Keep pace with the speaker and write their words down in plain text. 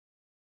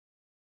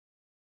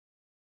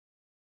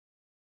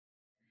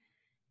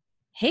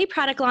Hey,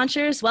 product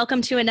launchers,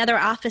 welcome to another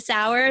office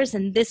hours.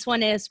 And this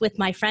one is with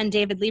my friend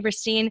David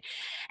Lieberstein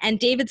and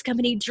David's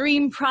company,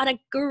 Dream Product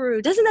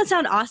Guru. Doesn't that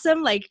sound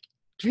awesome? Like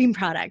dream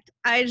product.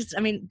 I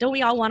mean, don't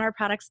we all want our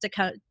products to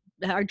come?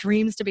 Our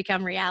dreams to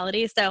become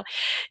reality. So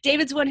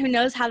David's one who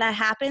knows how that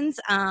happens.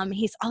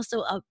 He's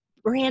also a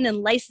brand and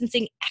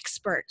licensing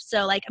expert.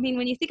 So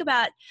when you think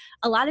about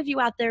a lot of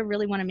you out there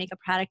really want to make a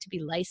product to be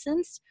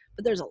licensed,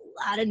 but there's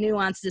a lot of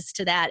nuances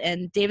to that.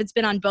 And David's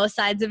been on both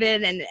sides of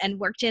it and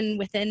worked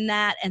within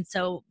that. And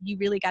so you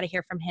really got to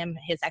hear from him,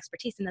 his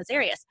expertise in those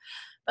areas.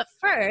 But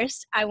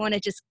first, I want to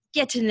just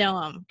get to know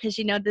him because,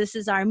 this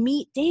is our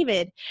Meet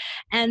David.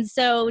 And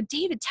so,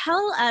 David,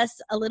 tell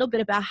us a little bit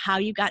about how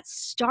you got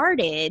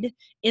started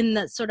in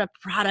the sort of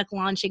product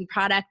launching,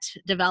 product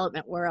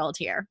development world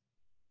here.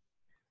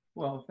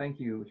 Well, thank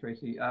you,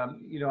 Tracy.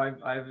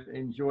 I've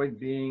enjoyed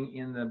being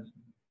in the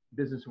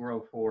business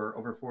world for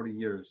over 40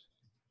 years.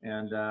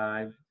 And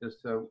I'm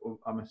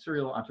a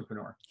serial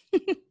entrepreneur.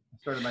 I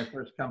started my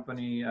first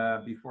company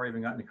before I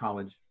even got into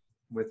college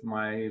with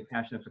my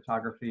passion of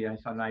photography. I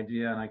saw an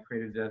idea and I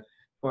created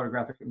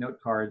photographic note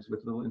cards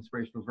with little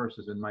inspirational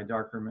verses in my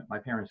dark room at my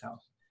parents'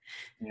 house.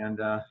 And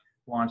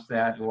launched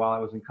that while I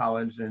was in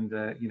college and,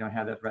 I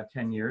had that for about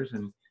 10 years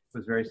and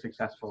was very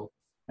successful.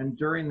 And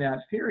during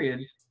that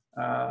period,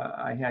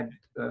 I had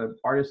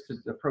artists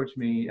approach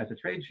me at the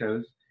trade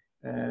shows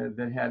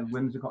that had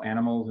whimsical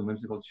animals and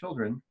whimsical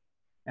children.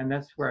 And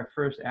that's where I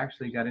first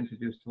actually got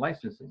introduced to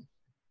licensing,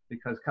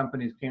 because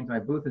companies came to my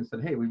booth and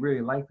said, hey, we really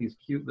like these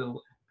cute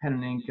little pen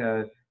and ink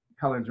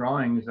color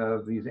drawings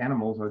of these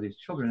animals or these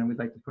children, and we'd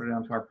like to put it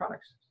onto our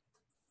products.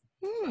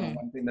 So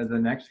one thing to the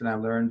next, and I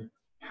learned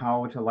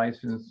how to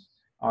license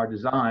our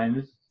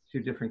designs to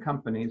different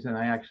companies. And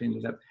I actually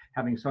ended up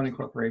having Sony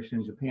Corporation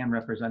in Japan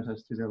represent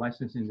us to their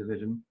licensing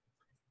division.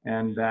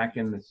 And back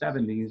in the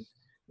 70s,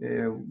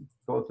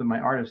 both of my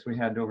artists, we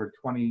had over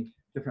 20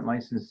 different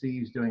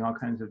licensees doing all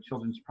kinds of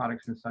children's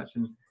products and such.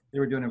 And they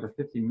were doing over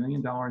 $50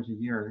 million a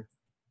year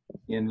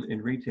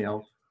in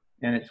retail.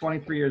 And at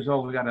 23 years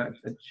old, we got a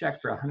check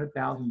for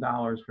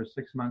 $100,000 for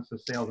 6 months of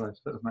sales I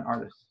split with my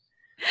artists.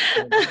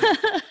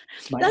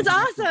 That's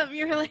awesome.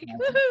 You're like,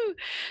 woohoo.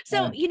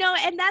 So,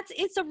 and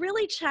it's a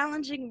really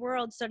challenging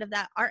world. Sort of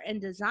that art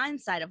and design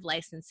side of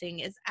licensing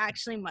is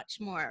actually much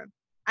more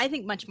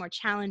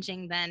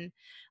challenging than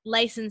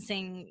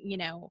licensing,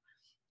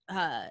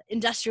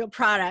 industrial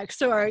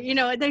products or,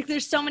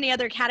 there's so many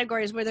other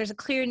categories where there's a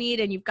clear need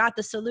and you've got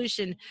the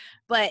solution,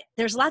 but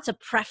there's lots of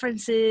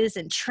preferences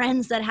and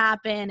trends that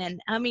happen.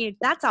 And I mean,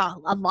 that's a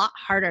lot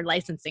harder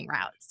licensing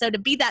route. So to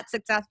be that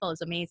successful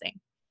is amazing.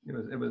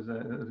 It was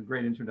a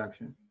great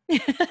introduction.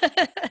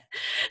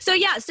 So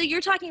you're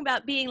talking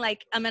about being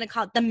like, I'm going to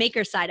call it the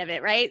maker side of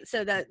it, right?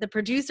 So the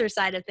producer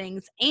side of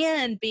things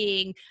and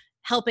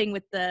helping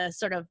with the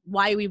sort of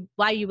why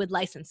you would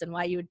license and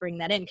why you would bring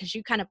that in, because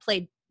you kind of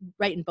played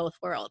right in both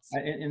worlds.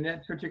 In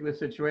that particular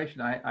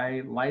situation,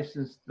 I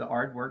licensed the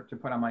artwork to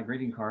put on my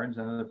greeting cards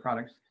and other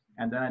products,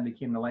 and then I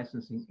became the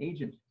licensing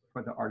agent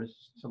for the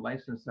artists to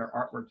license their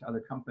artwork to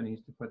other companies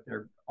to put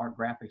their art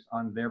graphics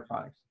on their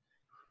products.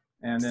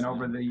 And then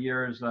over the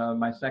years,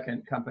 my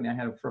second company I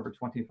had for over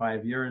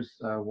 25 years,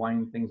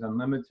 Wine Things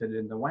Unlimited,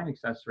 in the wine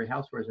accessory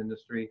housewares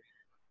industry.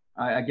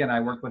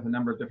 I worked with a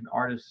number of different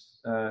artists,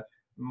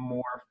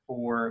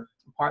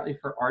 partly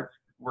for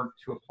artwork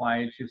to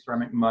apply to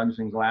ceramic mugs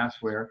and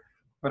glassware,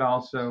 but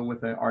also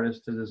with an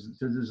artist to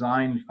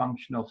design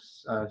functional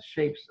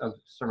shapes of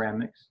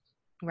ceramics.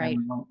 Right.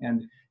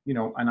 And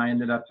I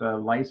ended up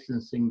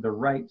licensing the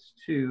rights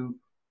to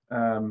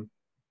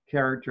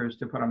characters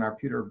to put on our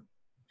pewter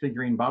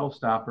figurine bottle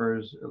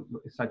stoppers,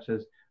 such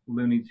as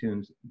Looney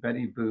Tunes,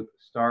 Betty Boop,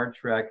 Star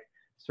Trek,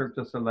 Cirque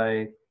du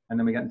Soleil. And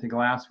then we got into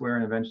glassware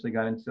and eventually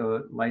got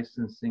into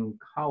licensing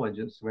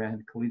colleges. So we had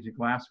a collegiate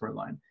glassware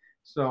line.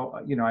 So,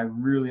 I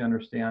really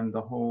understand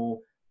the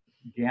whole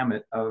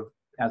gamut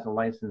as a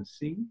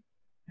licensee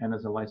and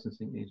as a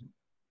licensing agent.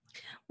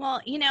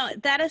 Well,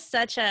 that is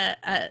such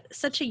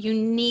a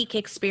unique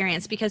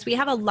experience, because we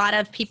have a lot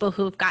of people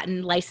who've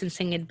gotten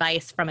licensing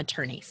advice from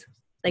attorneys.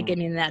 I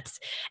mean,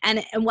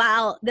 and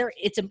while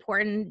it's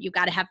important, you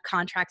got to have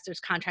contracts,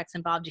 there's contracts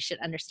involved, you should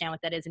understand what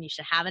that is and you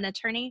should have an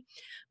attorney.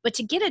 But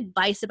to get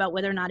advice about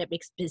whether or not it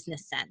makes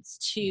business sense,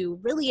 to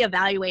really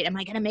evaluate, am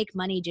I going to make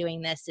money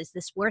doing this? Is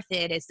this worth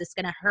it? Is this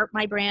going to hurt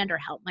my brand or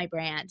help my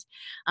brand?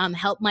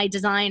 Help my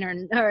design or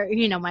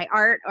my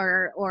art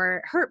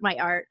or hurt my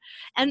art?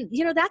 And,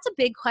 that's a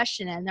big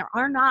question. And there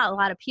are not a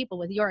lot of people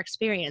with your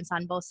experience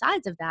on both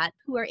sides of that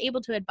who are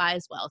able to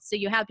advise well. So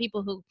you have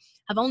people who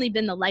have only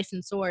been the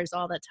licensors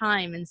all the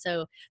time, and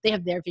so they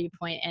have their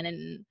viewpoint, and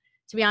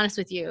to be honest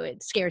with you,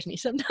 it scares me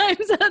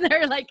sometimes.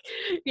 They're like,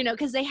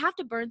 because they have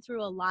to burn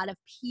through a lot of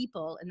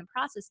people in the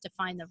process to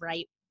find the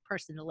right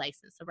person to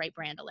license, the right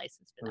brand to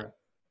license for them.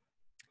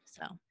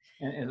 So,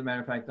 and as a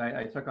matter of fact,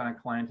 I took on a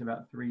client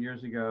about 3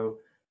 years ago,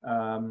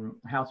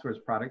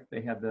 housewares product.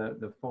 They had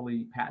the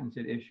fully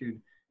patented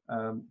issued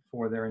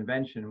for their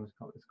invention.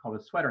 It's called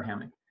a sweater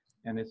hammock,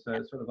 and it's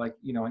sort of like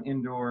an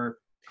indoor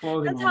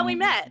clothing That's how we line.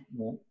 met.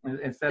 Yeah.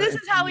 This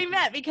is how we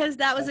met, because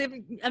that was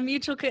a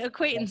mutual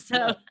acquaintance. That's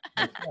So right.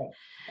 That's right.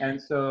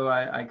 And so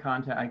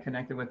I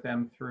connected with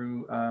them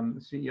through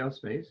CEO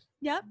Space,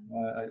 yep.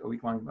 a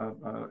week-long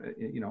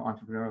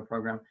entrepreneurial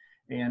program,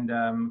 and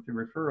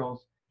through referrals.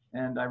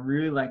 And I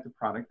really liked the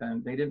product,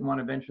 and they didn't want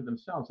to venture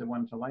themselves; they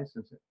wanted to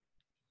license it.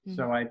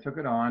 So I took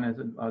it on as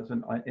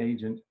an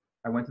agent.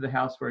 I went to the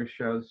Houseware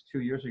shows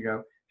 2 years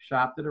ago,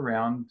 shopped it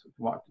around,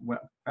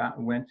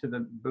 went to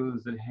the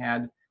booths that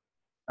had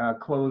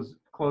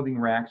clothing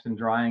racks and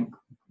drying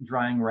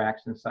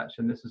racks and such.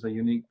 And this is a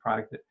unique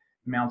product that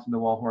mounts in the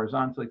wall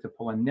horizontally to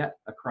pull a net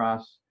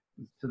across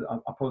to the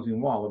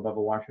opposing wall above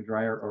a washer,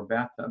 dryer, or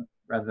bathtub,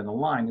 rather than a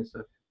line. It's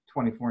a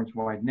 24-inch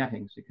wide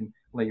netting, so you can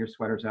lay your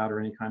sweaters out or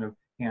any kind of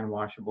hand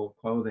washable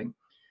clothing.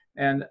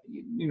 And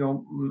I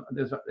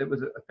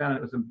found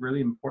it was a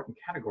really important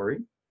category.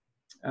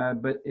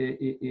 But at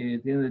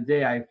the end of the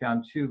day, I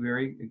found two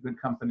very good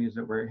companies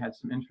that had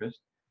some interest.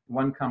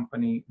 One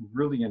company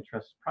really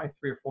interested, probably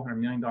 $300 or $400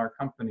 million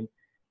company.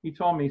 He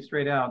told me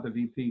straight out, the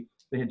VP,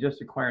 they had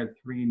just acquired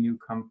 3 new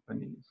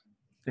companies.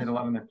 They had a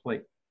lot on their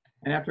plate.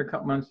 And after a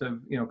couple months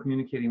of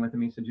communicating with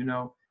him, he said,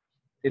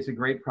 it's a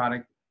great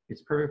product.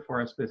 It's perfect for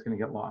us, but it's going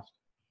to get lost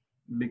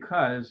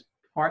because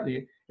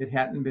partly it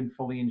hadn't been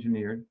fully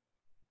engineered.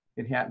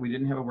 We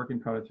didn't have a working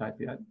prototype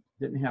yet.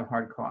 Didn't have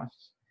hard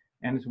costs,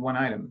 and it's one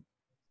item.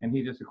 And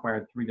he just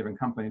acquired 3 different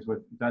companies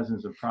with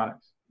dozens of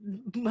products.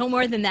 Well,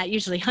 more than that,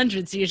 usually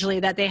hundreds,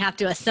 that they have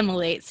to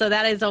assimilate. So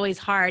that is always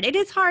hard. It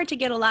is hard to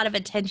get a lot of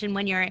attention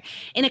when you're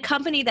in a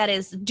company that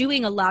is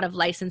doing a lot of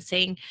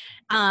licensing.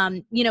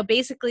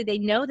 Basically they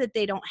know that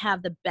they don't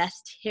have the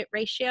best hit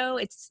ratio.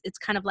 It's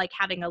kind of like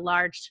having a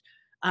large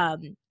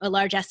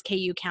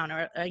SKU count,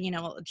 or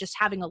just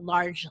having a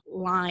large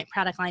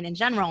product line in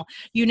general.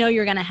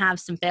 You're going to have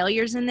some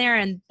failures in there,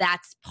 and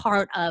that's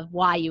part of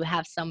why you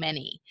have so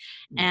many.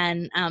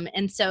 And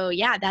so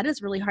that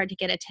is really hard to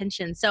get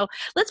attention. So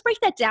let's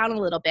break that down a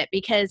little bit,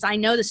 because I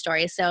know the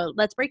story. So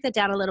let's break that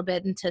down a little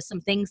bit into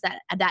some things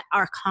that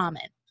are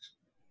common.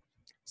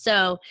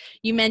 So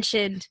you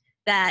mentioned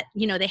that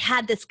they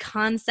had this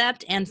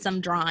concept and some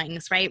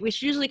drawings, right,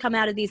 which usually come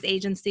out of these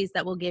agencies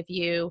that will give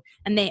you,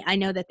 and I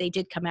know that they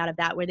did come out of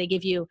that, where they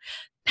give you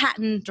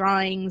patent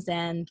drawings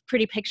and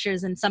pretty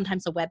pictures and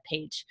sometimes a web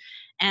page,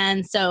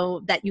 and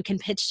so that you can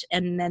pitch,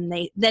 and then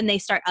they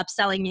start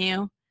upselling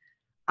you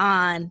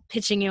on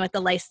pitching you at the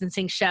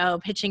licensing show,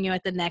 pitching you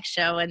at the next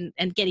show, and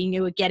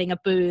getting a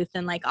booth,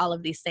 and like all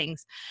of these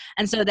things.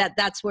 And so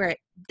that's where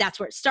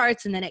it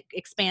starts, and then it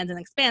expands and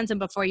expands. And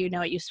before you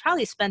know it, you've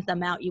probably spent the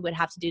amount you would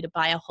have to do to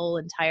buy a whole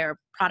entire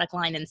product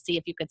line and see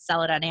if you could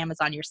sell it on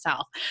Amazon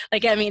yourself.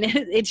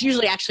 It's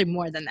usually actually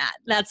more than that.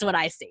 That's what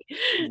I see.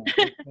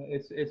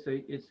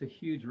 It's a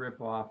huge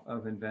ripoff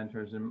of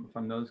inventors, and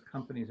from those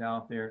companies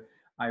out there,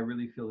 I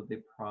really feel that they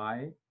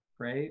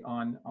prey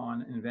on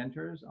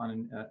inventors,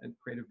 on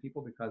creative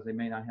people, because they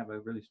may not have a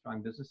really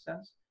strong business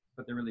sense,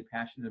 but they're really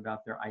passionate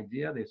about their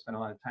idea. They spend a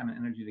lot of time and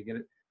energy to get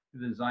it to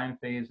the design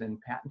phase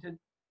and patented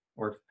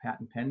or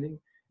patent pending.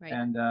 Right.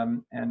 And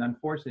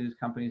unfortunately, these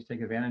companies take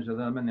advantage of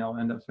them, and they'll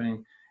end up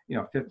spending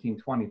 $15, $20,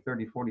 $30,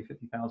 $40,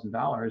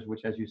 $50,000,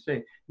 which, as you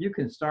say, you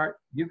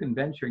can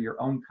venture your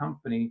own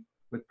company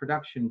with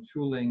production,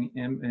 tooling,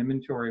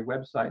 inventory,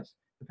 websites,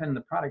 depending on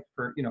the product,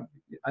 for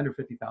under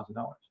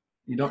 $50,000.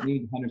 You don't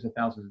need hundreds of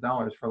thousands of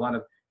dollars for a lot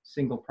of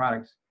single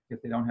products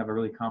if they don't have a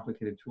really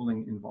complicated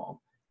tooling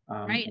involved.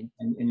 Right.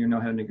 And you know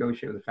how to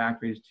negotiate with the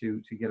factories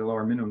to get a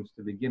lower minimums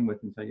to begin with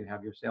until you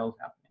have your sales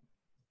happening.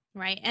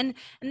 Right. And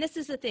this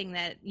is the thing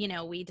that,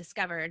 we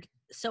discovered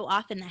so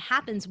often that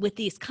happens with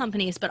these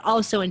companies, but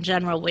also in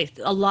general with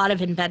a lot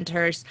of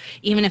inventors,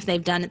 even if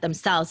they've done it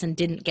themselves and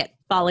didn't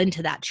fall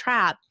into that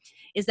trap,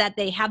 is that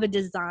they have a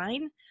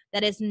design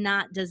that is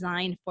not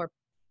designed for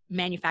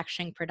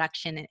manufacturing,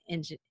 production,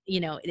 and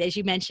as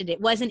you mentioned,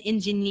 it wasn't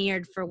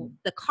engineered for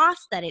the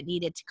cost that it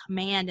needed to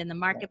command in the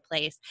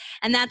marketplace.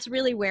 And that's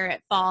really where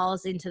it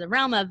falls into the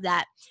realm of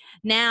that.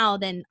 Now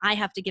then I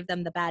have to give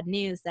them the bad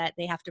news that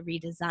they have to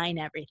redesign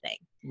everything.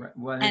 Right.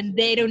 Well, and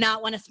they do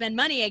not want to spend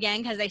money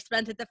again because they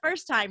spent it the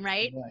first time,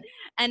 right?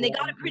 And they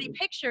got a pretty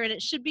picture and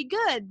it should be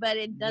good, but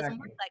it doesn't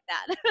work like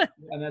that.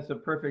 And that's a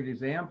perfect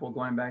example,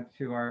 going back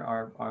to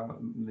our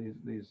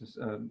these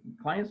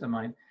clients of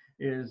mine,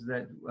 is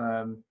that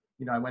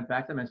I went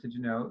back to them and I said,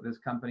 this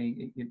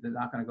company, they're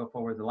not going to go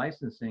forward with the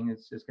licensing.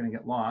 It's just going to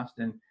get lost.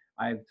 And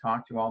I've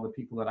talked to all the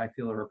people that I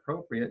feel are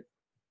appropriate.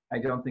 I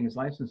don't think it's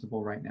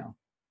licensable right now.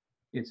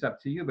 It's up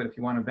to you, but if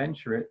you want to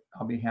venture it,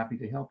 I'll be happy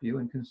to help you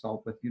and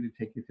consult with you to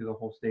take you through the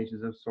whole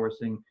stages of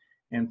sourcing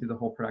and through the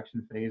whole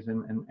production phase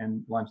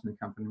and launching the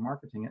company and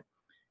marketing it.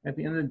 At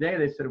the end of the day,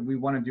 they said, we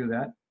want to do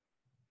that,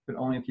 but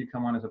only if you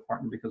come on as a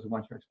partner because we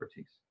want your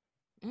expertise.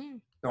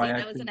 So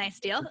that was a nice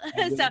deal.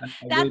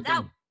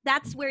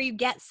 That's where you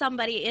get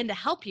somebody in to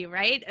help you,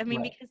 right? I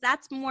mean, because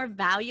that's more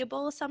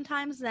valuable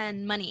sometimes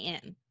than money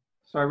in.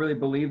 So I really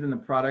believed in the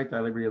product. I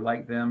really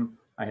liked them.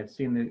 I had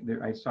seen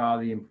I saw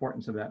the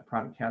importance of that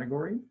product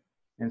category.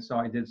 And so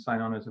I did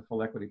sign on as a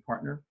full equity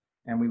partner,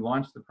 and we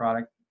launched the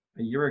product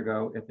a year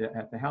ago at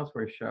the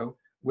Houseware show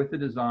with the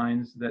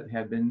designs that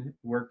had been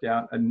worked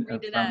out from a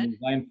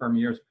design firm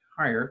years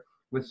prior,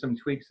 with some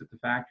tweaks that the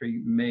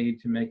factory made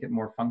to make it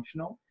more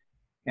functional.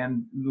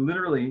 And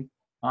literally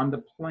on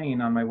the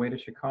plane on my way to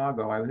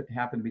Chicago, I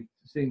happened to be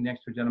sitting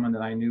next to a gentleman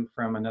that I knew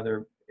from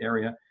another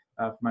area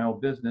of my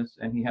old business,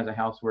 and he has a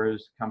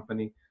housewares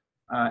company,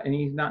 and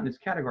he's not in this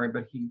category,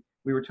 but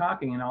we were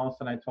talking, and all of a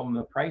sudden I told him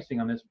the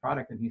pricing on this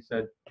product, and he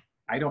said,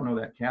 I don't know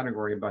that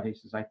category, but he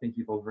says, I think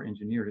you've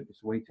over-engineered it.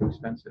 It's way too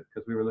expensive,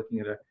 because we were looking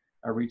at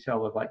a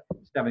retail of like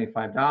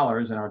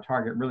 $75, and our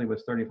target really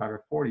was 35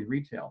 or 40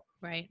 retail.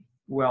 Right.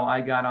 Well,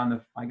 I got on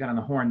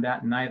the horn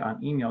that night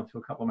on email to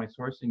a couple of my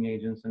sourcing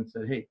agents and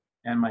said, hey,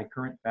 and my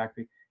current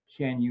factory,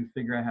 can you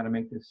figure out how to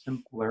make this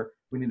simpler?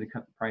 We need to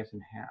cut the price in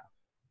half.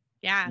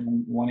 Yeah.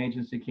 And one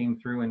agency came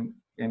through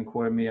and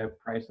quoted me a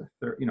price of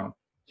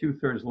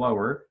 2/3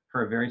 lower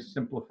for a very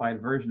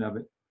simplified version of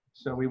it.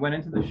 So we went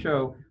into the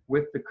show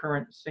with the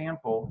current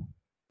sample,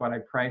 but I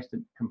priced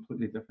it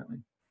completely differently.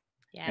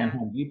 Yeah. And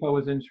Home Depot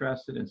was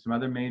interested, and some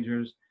other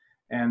majors.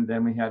 And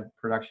then we had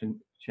production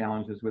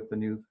challenges with the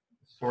new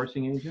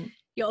sourcing agent.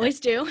 You always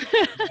do.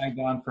 I'd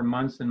gone for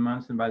months and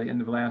months, and by the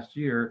end of last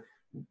year,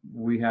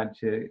 we had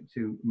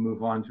to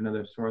move on to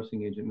another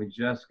sourcing agent. We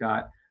just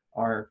got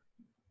our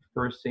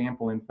first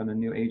sample in from the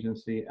new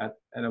agency at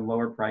a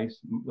lower price,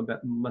 a bit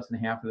less than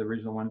half of the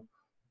original one.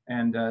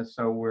 And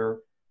so we're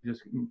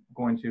just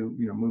going to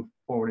move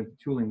forward into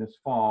tooling this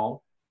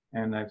fall.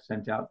 And I've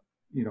sent out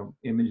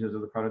images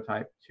of the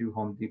prototype to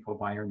Home Depot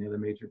buyer and the other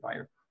major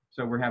buyer.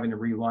 So we're having to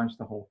relaunch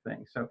the whole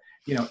thing. So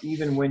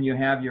even when you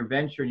have your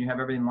venture and you have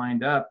everything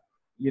lined up,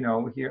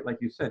 here, like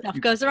you said, stuff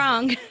goes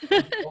wrong.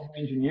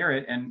 Engineer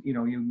it, and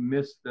you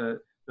miss the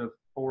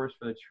forest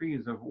for the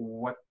trees of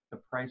what the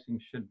pricing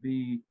should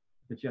be,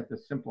 that you have to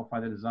simplify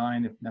the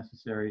design if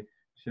necessary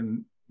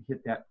to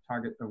hit that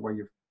target of where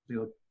you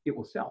feel it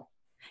will sell.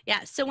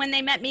 Yeah. So when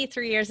they met me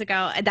 3 years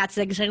ago, that's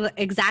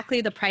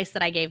exactly the price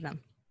that I gave them.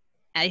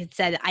 I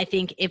said, I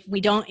think if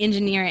we don't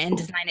engineer and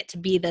design it to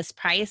be this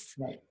price,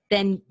 right,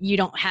 then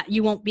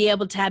you won't be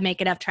able to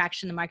make enough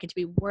traction in the market to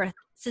be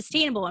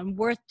sustainable and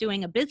worth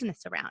doing a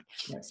business around.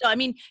 Right. So, I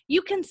mean,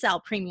 you can sell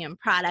premium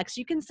products,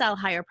 you can sell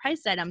higher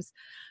priced items,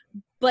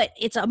 but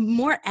it's a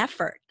more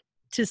effort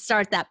to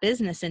start that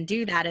business and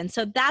do that. And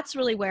so that's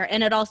really where,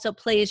 and it also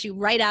plays you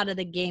right out of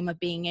the game of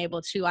being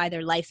able to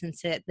either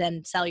license it,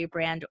 then sell your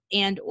brand,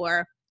 and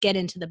or get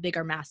into the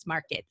bigger mass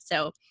market.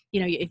 So,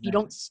 if you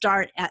don't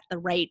start at the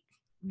right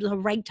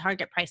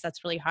target price,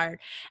 that's really hard.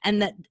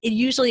 And that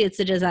usually it's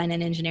the design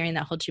and engineering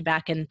that holds you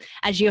back. And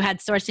as you had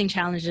sourcing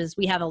challenges,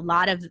 we have a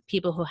lot of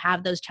people who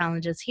have those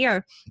challenges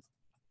here.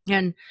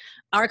 And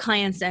our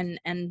clients and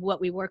what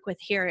we work with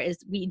here is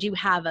we do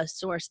have a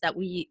source that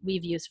we've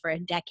used for a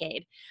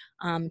decade.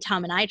 Tom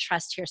and I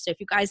trust here. So if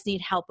you guys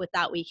need help with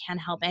that, we can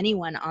help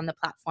anyone on the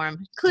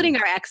platform, including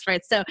our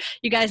experts. So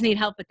you guys need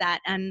help with that.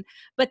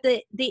 But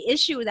the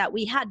issue that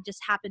we had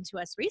just happened to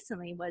us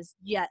recently was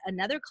yet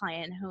another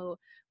client who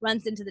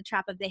runs into the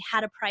trap of they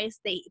had a price,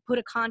 they put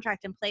a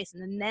contract in place,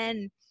 and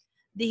then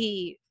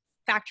the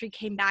factory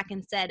came back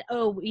and said,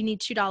 oh, we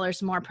need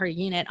 $2 more per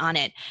unit on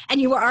it.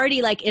 And you were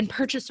already like in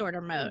purchase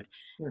order mode.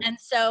 Sure. And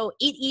so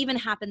it even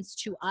happens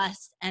to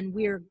us, and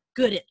we're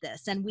good at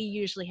this, and we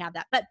usually have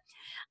that. But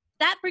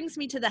that brings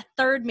me to the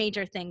third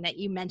major thing that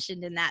you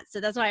mentioned in that. So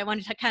that's why I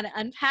wanted to kind of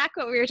unpack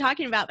what we were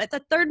talking about. But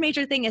the third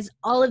major thing is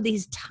all of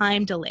these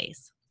time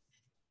delays.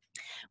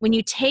 When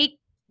you take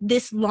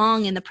this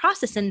long in the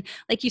process, and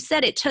like you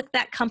said, it took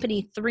that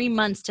company 3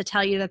 months to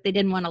tell you that they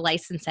didn't want to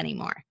license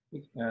anymore.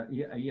 Yeah,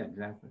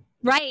 exactly.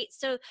 Right.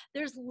 So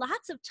there's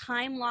lots of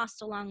time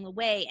lost along the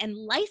way. And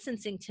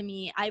licensing, to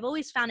me, I've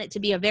always found it to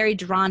be a very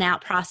drawn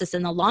out process.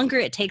 And the longer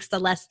it takes,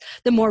 the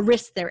more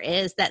risk there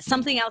is that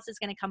something else is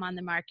going to come on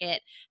the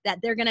market, that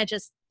they're going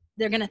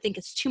to think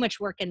it's too much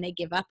work and they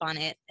give up on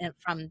it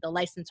from the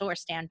licensor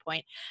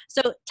standpoint.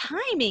 So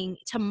timing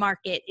to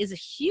market is a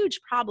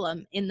huge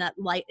problem in the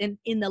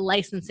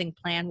licensing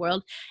plan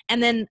world.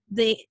 And then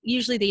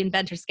usually the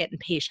inventors get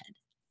impatient.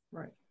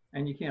 Right.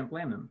 And you can't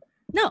blame them.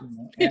 No.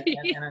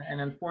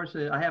 And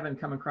unfortunately, I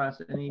haven't come across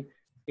any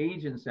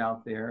agents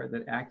out there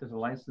that act as a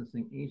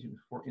licensing agent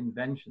for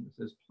inventions.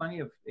 There's plenty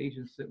of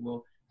agents that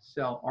will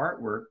sell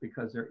artwork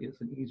because it's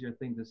an easier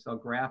thing to sell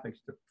graphics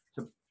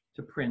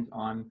to print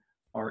on,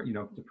 or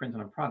to print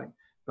on a product.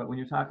 But when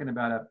you're talking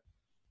about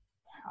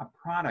a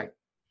product,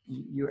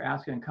 you're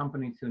asking a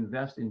company to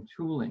invest in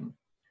tooling,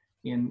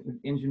 in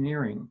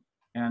engineering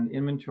and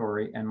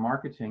inventory and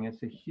marketing.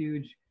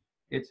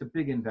 It's a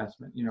big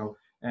investment,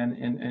 and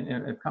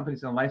if companies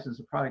don't license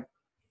a product,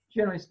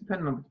 generally it's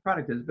depending on what the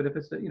product is, but if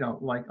it's,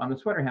 like on the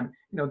sweater hem,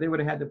 they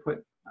would have had to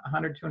put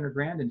 100, 200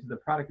 grand into the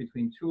product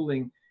between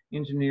tooling,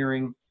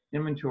 engineering,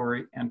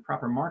 inventory, and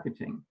proper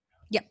marketing.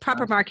 Yeah,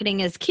 proper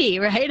marketing is key,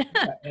 right?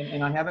 Yeah,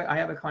 and I have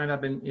a client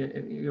I've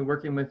been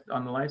working with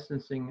on the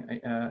licensing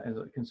as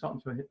a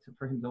consultant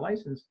for him to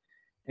license,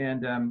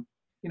 and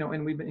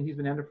he's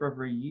been at it for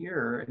over a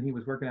year, and he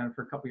was working on it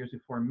for a couple of years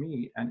before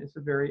me, and it's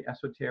a very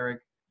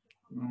esoteric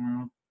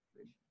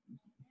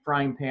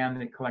frying pan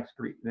that collects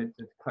grease. That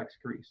collects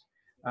grease.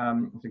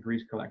 It's a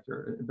grease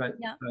collector, but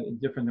Yeah.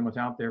 different than what's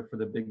out there for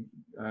the big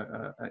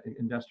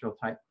industrial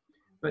type.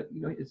 But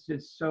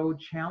it's so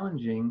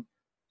challenging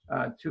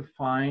to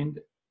find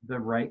the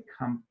right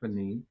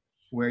company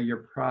where your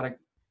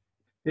product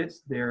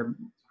fits their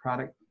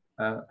product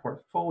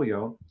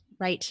portfolio.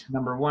 Right.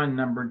 Number one.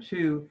 Number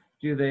two,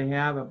 do they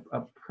have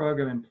a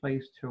program in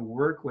place to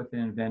work with an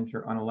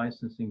inventor on a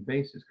licensing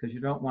basis? Because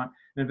an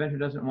inventor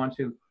doesn't want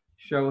to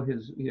show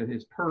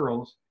his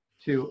pearls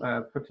to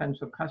a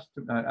potential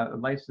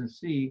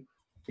licensee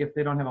if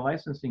they don't have a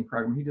licensing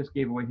program. He just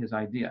gave away his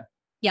idea.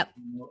 Yep.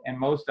 And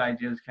most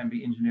ideas can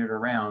be engineered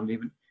around.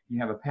 Even you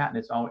have a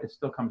patent, it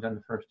still comes in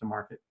the first to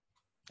market.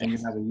 And you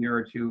have a year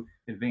or two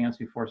advance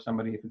before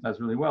somebody, if it does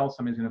really well,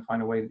 somebody's going to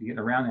find a way to get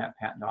around that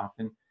patent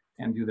often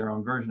and do their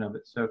own version of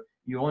it. So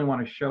you only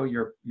want to show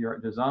your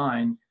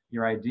design,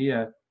 your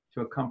idea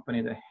to a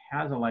company that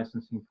has a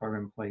licensing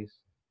program in place,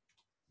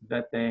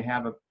 that they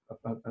have a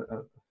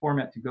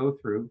format to go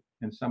through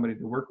and somebody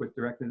to work with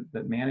directly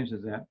that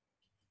manages that.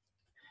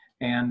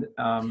 And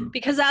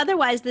because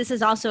otherwise this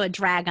is also a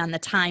drag on the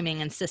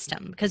timing and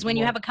system, because when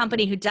you have a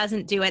company who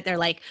doesn't do it, they're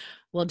like,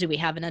 well, do we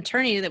have an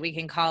attorney that we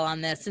can call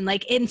on this?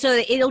 And so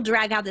it'll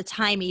drag out the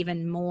time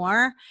even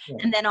more. Yeah.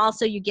 And then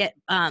also you get,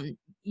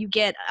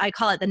 I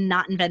call it the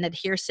not invented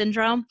here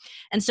syndrome.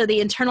 And so the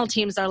internal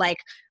teams are like,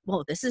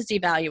 well, this is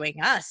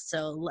devaluing us,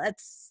 so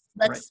let's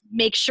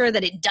make sure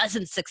that it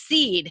doesn't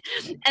succeed.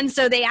 And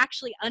so they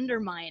actually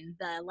undermine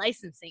the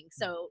licensing.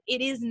 So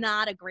it is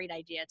not a great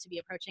idea to be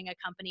approaching a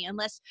company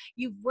unless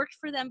you've worked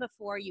for them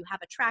before, you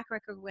have a track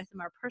record with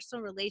them or a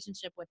personal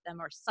relationship with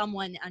them, or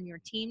someone on your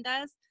team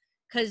does,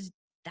 because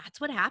that's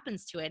what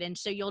happens to it. And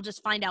so you'll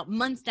just find out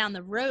months down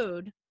the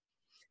road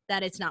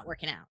that it's not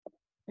working out.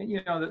 And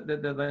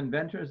the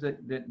inventors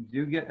that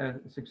do get a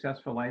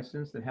successful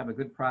license, that have a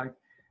good product,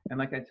 and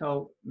like I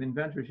tell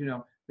inventors,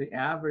 the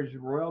average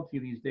royalty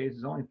these days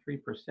is only 3%,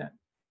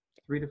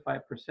 3 to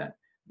 5%.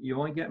 You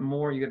only get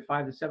more, you get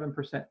 5 to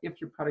 7%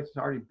 if your product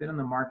has already been on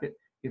the market,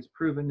 it's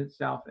proven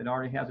itself, it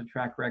already has a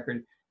track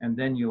record, and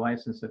then you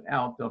license it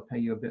out, they'll pay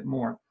you a bit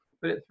more.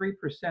 But at 3%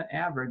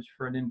 average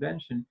for an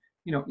invention,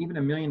 even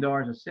 $1 million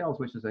of sales,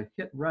 which is a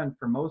hit run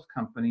for most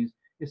companies,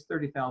 is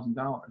 $30,000.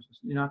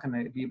 You're not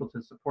going to be able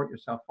to support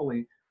yourself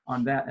fully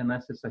on that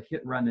unless it's a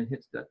hit run that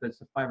hits that's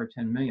a 5 or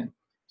 10 million.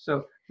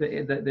 So the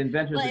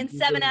inventors. Well, and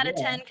 7 out of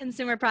 10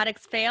 consumer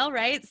products fail,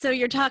 right? So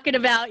you're talking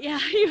about,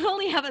 you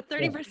only have a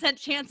 30%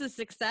 chance of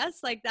success.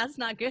 Like, that's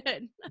not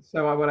good.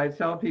 So what I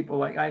tell people,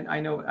 like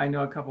I know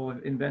a couple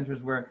of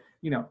inventors where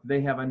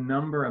they have a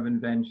number of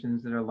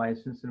inventions that are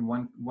licensed, and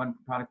one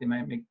product they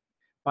might make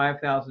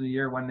 5,000 a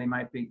year, one they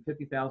might make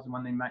 50,000,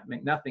 one they might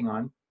make nothing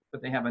on.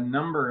 But they have a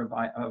number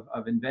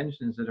of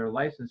inventions that are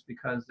licensed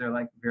because they're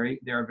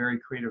a very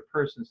creative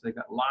person. So they've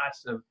got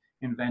lots of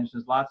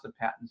inventions, lots of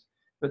patents.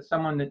 But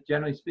someone that,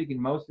 generally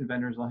speaking, most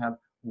inventors will have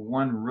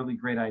one really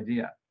great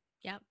idea.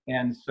 Yep.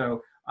 And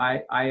so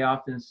I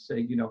often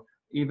say,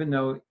 even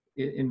though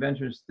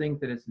inventors think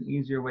that it's an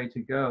easier way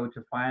to go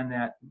to find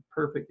that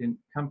perfect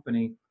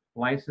company,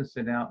 license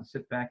it out, and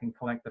sit back and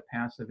collect the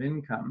passive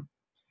income.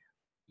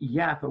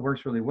 Yeah, if it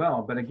works really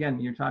well. But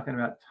again, you're talking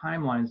about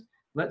timelines.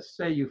 Let's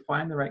say you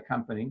find the right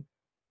company.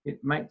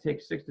 It might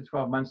take 6 to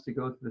 12 months to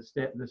go through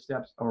the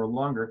steps or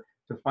longer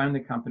to find the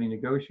company,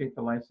 negotiate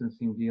the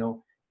licensing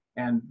deal,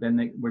 and then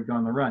they would go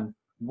on the run.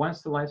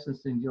 Once the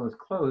licensing deal is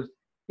closed,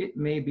 it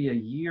may be a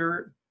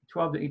year,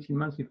 12 to 18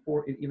 months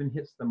before it even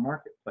hits the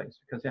marketplace,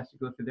 because it has to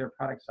go through their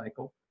product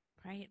cycle.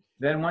 Right.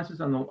 Then once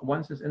it's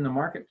in the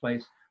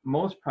marketplace,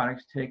 most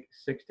products take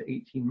 6 to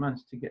 18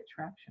 months to get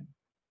traction.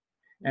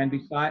 And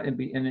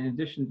in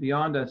addition,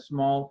 beyond a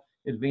small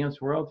advanced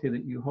royalty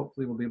that you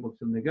hopefully will be able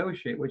to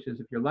negotiate, which is,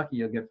 if you're lucky,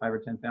 you'll get 5 or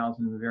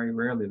 10,000, very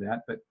rarely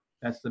that, but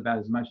that's about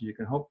as much as you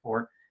can hope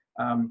for.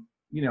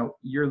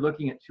 You're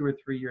looking at 2 or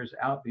 3 years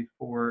out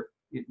before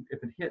if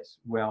it hits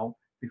well,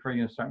 before you're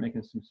going to start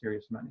making some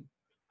serious money.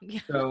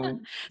 So,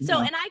 and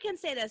I can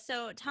say this.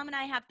 So Tom and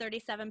I have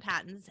 37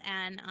 patents,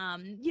 and,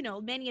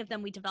 many of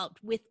them we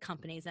developed with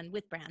companies and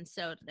with brands.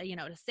 So,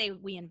 to say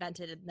we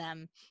invented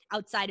them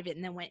outside of it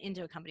and then went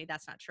into a company,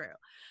 that's not true.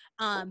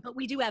 But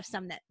we do have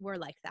some that were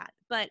like that.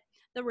 But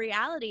the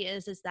reality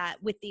is that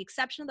with the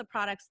exception of the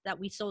products that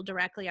we sold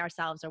directly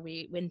ourselves, or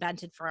we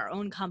invented for our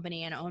own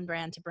company and own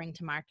brand to bring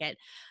to market,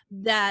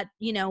 that,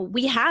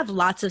 we have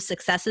lots of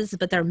successes,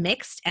 but they're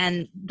mixed.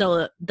 And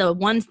the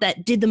ones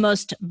that did the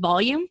most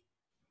volume,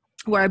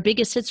 where our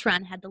biggest hits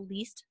run, had the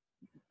least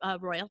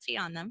royalty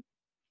on them.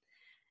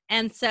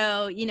 And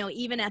so,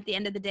 even at the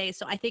end of the day,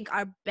 so I think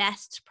our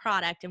best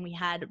product, and we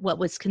had what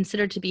was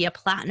considered to be a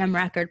platinum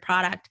record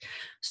product,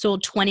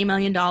 sold $20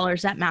 million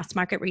at mass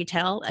market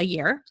retail a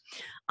year.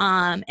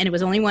 And it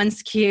was only one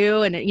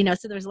SKU, and,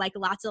 so there's like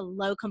lots of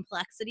low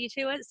complexity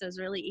to it. So it's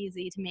really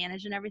easy to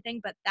manage and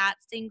everything. But that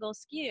single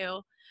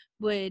SKU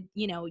would,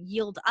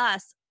 yield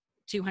us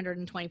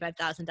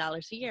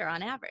 $225,000 a year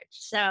on average.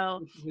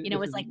 So,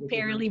 it's like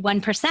barely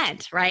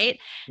 1%, right?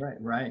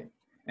 Right.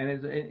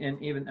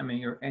 and even, I mean,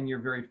 you're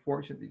very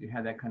fortunate that you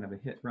had that kind of a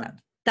hit run.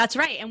 That's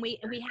right. And we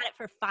had it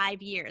for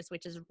 5 years,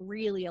 which is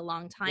really a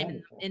long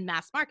time in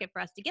mass market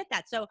for us to get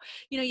that. So,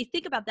 you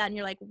think about that and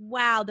you're like,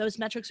 wow, those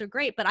metrics are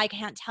great, but I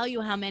can't tell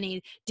you how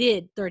many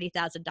did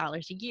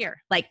 $30,000 a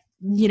year. Like,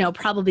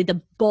 probably the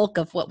bulk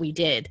of what we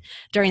did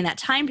during that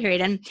time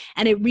period.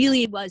 And it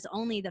really was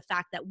only the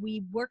fact that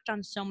we worked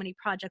on so many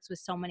projects with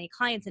so many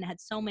clients and had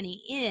so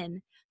many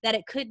in that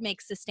it could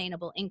make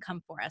sustainable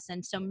income for us.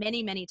 And so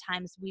many, many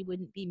times we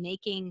wouldn't be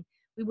making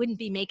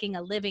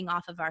a living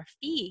off of our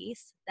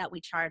fees that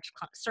we charge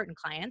certain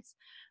clients.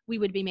 We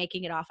would be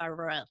making it off our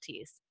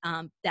royalties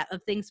that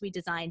of things we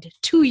designed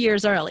 2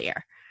 years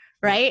earlier.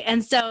 Right.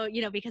 And so,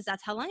 because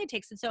that's how long it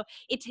takes. And so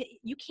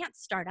you can't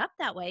start up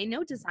that way.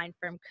 No design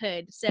firm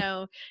could.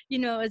 So,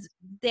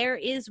 there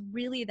is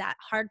really that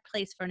hard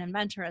place for an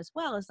inventor as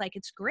well. It's like,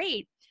 it's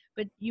great,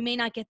 but you may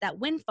not get that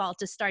windfall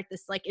to start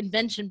this like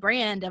invention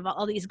brand of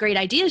all these great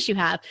ideas you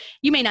have.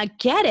 You may not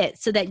get it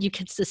so that you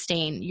can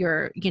sustain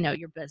your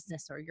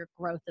business or your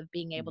growth of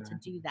being able to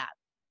do that.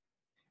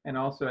 And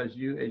also, as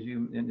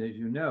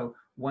you know,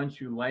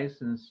 once you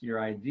license your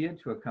idea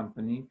to a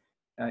company,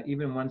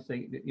 even once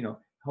they,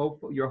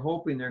 you're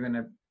hoping they're going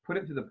to put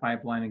it through the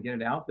pipeline and get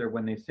it out there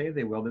when they say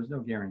they will. There's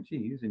no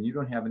guarantees, and you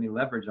don't have any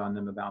leverage on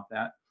them about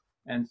that.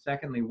 And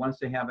secondly, once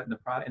they have it in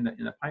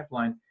the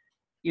pipeline,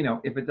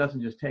 if it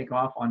doesn't just take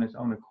off on its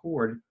own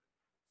accord,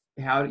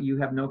 how you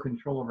have no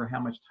control over how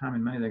much time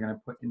and money they're going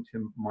to put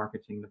into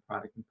marketing the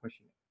product and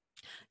pushing it.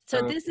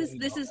 So this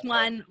is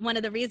one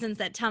of the reasons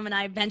that Tom and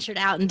I ventured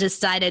out and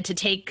decided to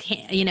take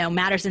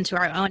matters into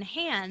our own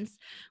hands,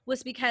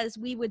 was because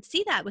we would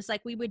see that. It was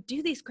like we would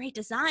do these great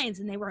designs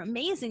and they were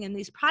amazing and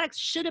these products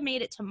should have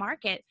made it to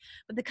market,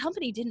 but the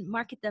company didn't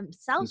market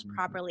themselves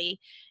properly.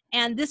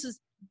 And this was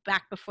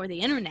back before the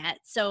internet.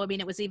 So, I mean,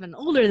 it was even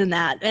older than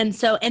that. And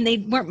they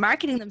weren't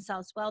marketing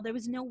themselves well. There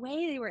was no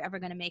way they were ever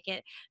going to make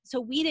it. So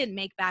we didn't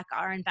make back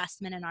our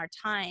investment and our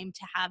time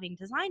to having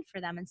designed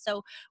for them. And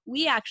so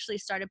we actually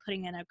started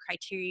putting in a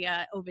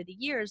criteria over the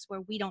years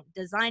where we don't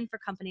design for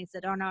companies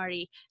that don't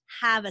already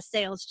have a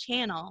sales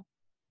channel,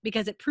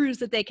 because it proves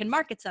that they can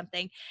market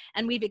something.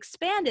 And we've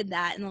expanded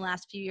that in the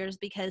last few years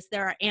because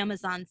there are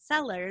Amazon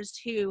sellers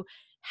who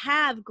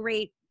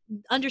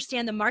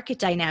understand the market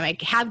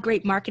dynamic, have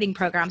great marketing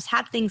programs,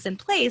 have things in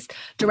place,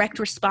 direct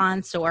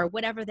response or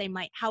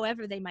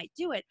however they might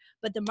do it.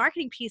 But the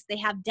marketing piece they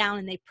have down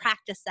and they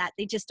practice that.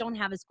 They just don't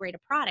have as great a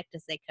product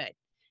as they could.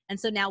 And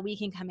so now we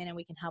can come in and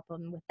we can help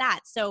them with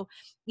that. So,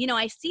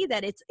 I see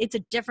that it's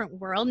a different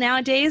world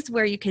nowadays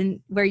where you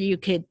can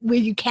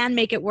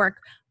make it work,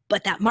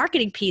 but that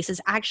marketing piece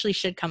actually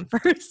should come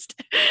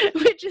first,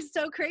 which is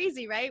so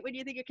crazy, right? When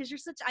you think, because you're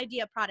such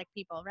idea product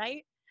people,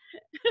 right?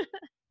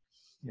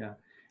 Yeah.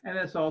 And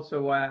that's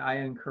also why I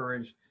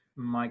encourage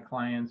my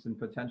clients and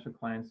potential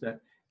clients that,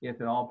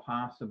 if at all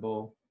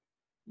possible,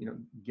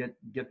 get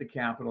the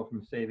capital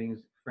from savings,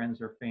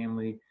 friends or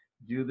family,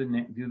 do the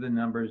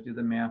numbers, do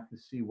the math to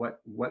see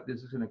what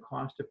this is going to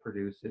cost to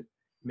produce it.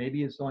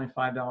 Maybe it's only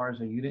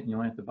 $5 a unit and you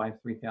only have to buy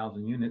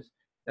 3,000 units.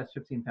 That's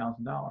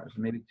 $15,000.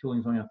 Maybe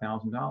tooling's only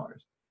 $1,000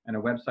 and a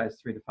website's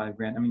 $3,000 to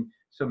 $5,000. I mean,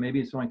 so maybe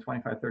it's only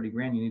 25, 30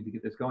 grand you need to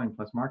get this going,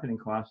 plus marketing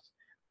costs.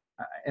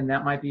 And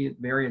that might be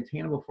very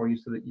attainable for you,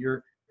 so that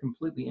you're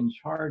completely in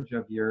charge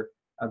of your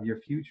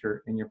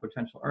future and your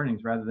potential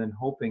earnings, rather than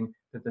hoping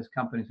that this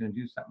company's going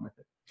to do something with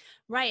it.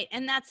 Right.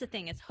 And that's the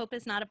thing, is hope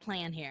is not a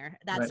plan here.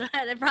 That's right.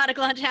 What the product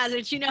launch has,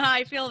 which you know how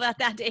I feel about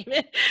that,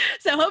 David.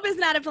 So hope is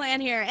not a plan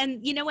here.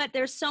 And you know what?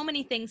 There's so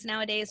many things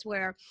nowadays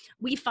where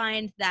we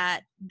find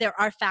that there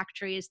are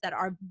factories that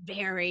are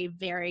very,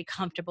 very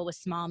comfortable with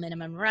small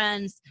minimum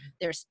runs.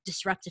 There's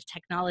disruptive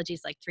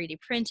technologies like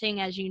 3D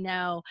printing, as you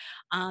know.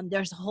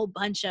 There's a whole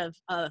bunch of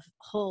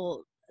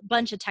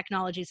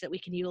technologies that we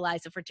can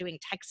utilize if we're doing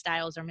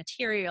textiles or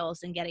materials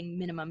and getting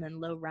minimum and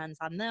low runs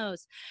on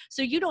those.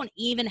 So you don't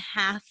even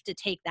have to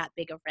take that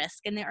big a risk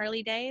in the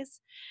early days.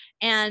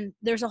 And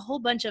there's a whole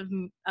bunch of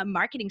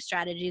marketing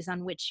strategies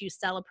on which you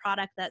sell a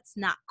product that's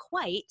not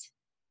quite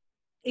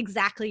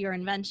exactly your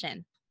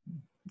invention,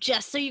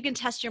 just so you can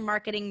test your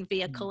marketing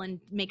vehicle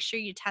and make sure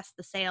you test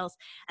the sales.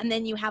 And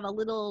then you have a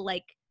little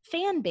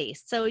fan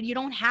base. So you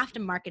don't have to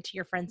market to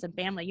your friends and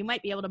family. You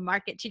might be able to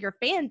market to your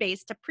fan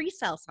base to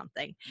pre-sell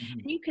something.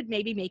 And you could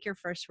maybe make your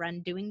first run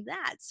doing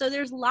that. So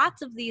there's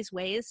lots of these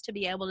ways to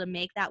be able to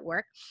make that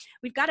work.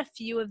 We've got a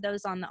few of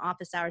those on the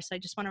office hours. So I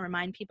just want to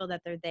remind people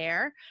that they're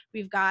there.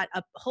 We've got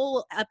a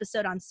whole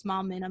episode on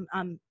small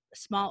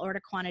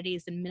order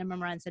quantities and minimum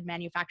runs and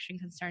manufacturing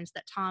concerns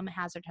that Tom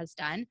Hazard has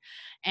done.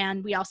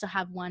 And we also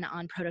have one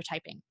on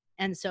prototyping.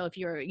 And so if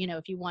you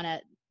want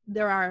to,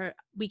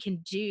 we can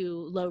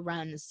do low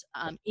runs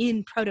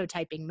in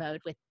prototyping mode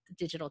with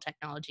digital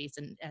technologies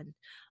and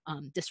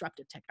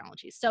disruptive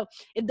technologies. So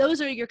if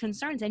those are your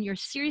concerns and you're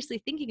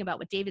seriously thinking about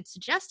what David's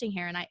suggesting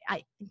here, and I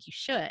think you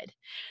should,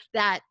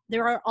 that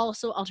there are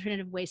also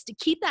alternative ways to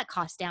keep that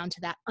cost down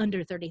to that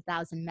under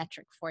 30,000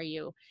 metric for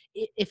you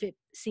if it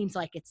seems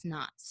like it's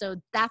not.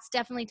 So that's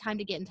definitely time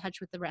to get in touch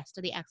with the rest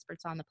of the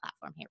experts on the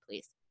platform here,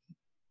 please.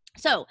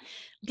 So,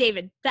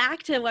 David,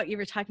 back to what you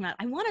were talking about.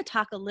 I want to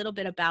talk a little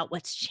bit about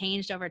what's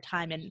changed over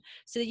time, and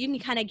so that you can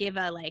kind of give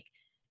a like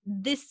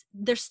this.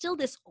 There's still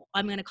this,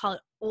 I'm going to call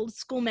it old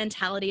school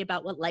mentality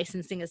about what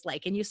licensing is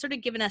like, and you've sort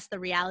of given us the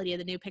reality of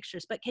the new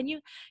pictures. But can you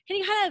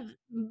kind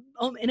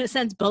of, in a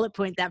sense, bullet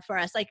point that for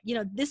us? Like,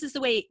 this is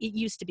the way it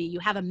used to be. You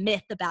have a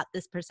myth about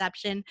this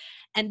perception,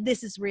 and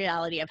this is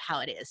reality of how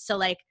it is. So,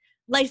 like,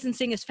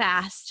 licensing is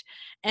fast,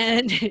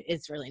 and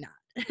it's really not.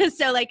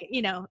 So, like,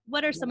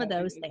 what are some of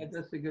those things?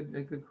 That's a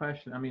good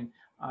question. I mean,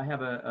 I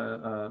have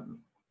a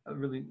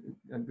really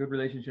a good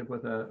relationship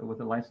with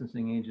a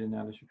licensing agent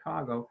out of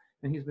Chicago,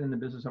 and he's been in the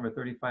business over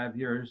 35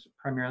 years,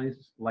 primarily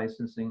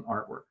licensing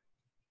artwork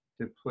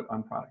to put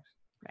on products.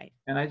 Right.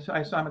 And I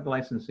saw him at the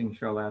licensing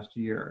show last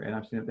year, and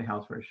I've seen him at the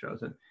Houseware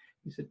shows, and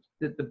he said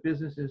that the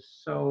business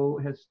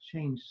has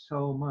changed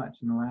so much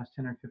in the last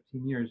 10 or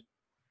 15 years.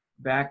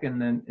 Back in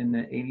the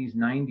 80s,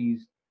 90s,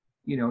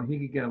 he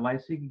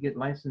could get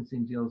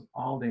licensing deals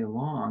all day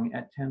long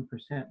at 10%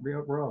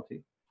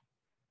 royalty,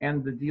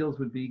 and the deals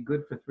would be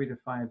good for 3 to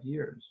 5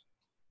 years.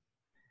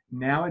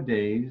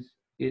 Nowadays,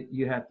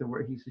 you have to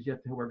work. He says you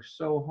have to work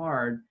so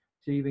hard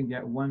to even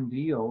get one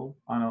deal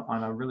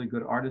on a really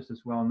good artist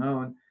that's well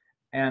known,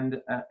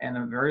 and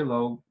a very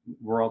low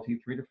royalty,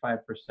 3 to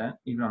 5%,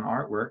 even on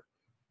artwork,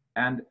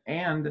 and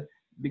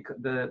because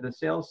the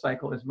sales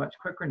cycle is much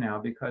quicker now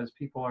because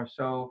people are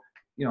so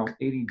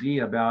ADD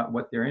about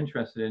what they're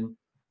interested in,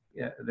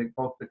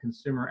 both the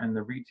consumer and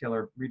the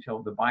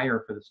the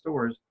buyer for the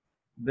stores,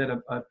 that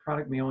a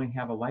product may only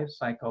have a life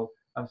cycle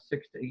of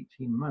 6 to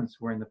 18 months,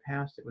 where in the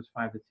past it was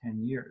 5 to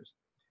 10 years.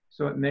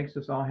 So it makes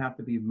us all have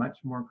to be much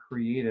more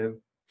creative.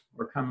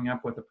 We're coming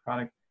up with a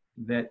product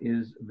that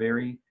is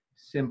very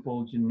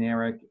simple,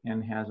 generic,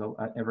 and has a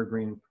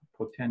evergreen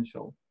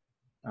potential.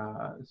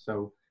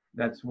 So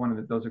that's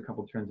those are a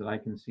couple of trends that I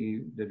can see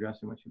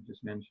addressing what you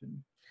just mentioned.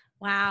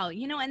 Wow.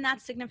 And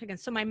that's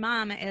significant. So my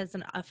mom is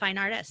a fine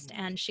artist,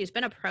 and she's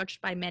been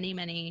approached by many,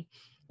 many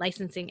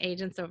licensing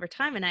agents over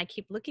time. And I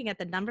keep looking at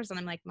the numbers and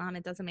I'm like, Mom,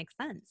 it doesn't make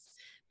sense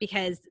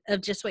because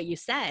of just what you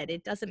said.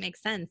 It doesn't make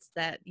sense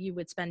that you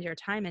would spend your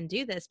time and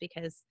do this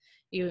because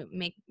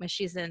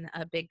she's in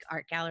a big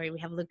art gallery. We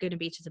have Laguna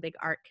Beach is a big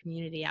art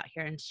community out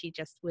here. And she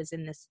just was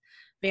in this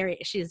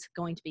she's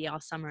going to be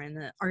all summer in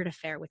the art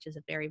affair, which is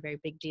a very, very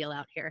big deal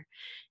out here.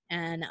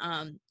 And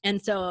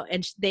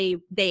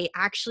they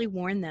actually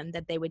warned them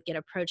that they would get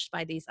approached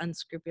by these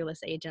unscrupulous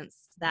agents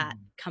that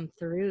come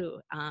through,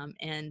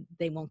 and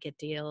they won't get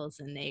deals,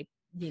 and they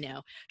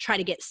try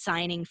to get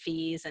signing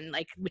fees, and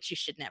which you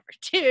should never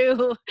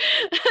do.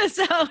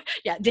 So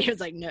yeah,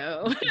 David's like,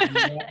 no.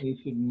 You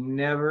should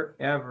never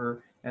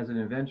ever, as an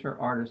inventor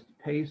artist,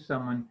 pay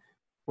someone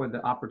for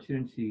the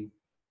opportunity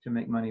to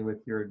make money with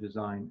your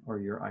design or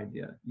your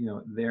idea.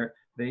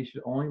 They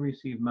should only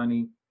receive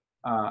money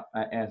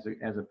as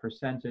a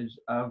percentage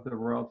of the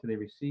royalty they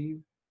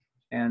receive,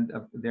 and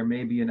there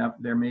may be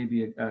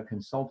a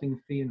consulting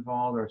fee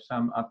involved or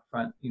some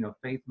upfront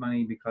faith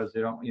money, because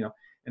they don't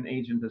an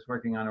agent that's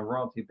working on a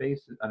royalty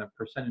basis on a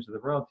percentage of the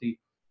royalty,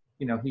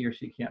 he or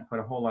she can't put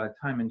a whole lot of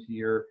time into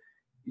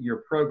your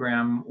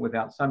program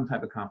without some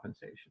type of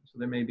compensation. So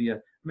there may be a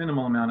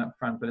minimal amount up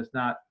front, but it's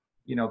not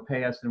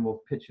pay us and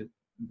we'll pitch it.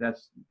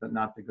 That's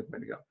not the good way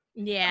to go.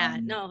 Yeah,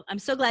 no, I'm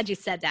so glad you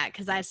said that,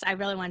 because I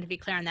really wanted to be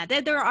clear on that.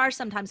 There are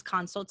sometimes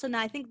consults, and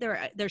I think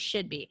there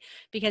should be,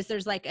 because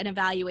there's like an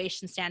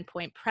evaluation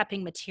standpoint,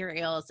 prepping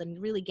materials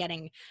and really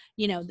getting,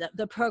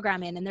 the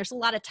program in. And there's a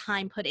lot of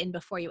time put in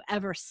before you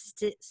ever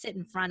sit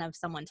in front of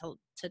someone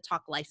to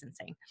talk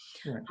licensing.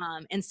 Right.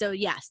 And so,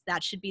 yes,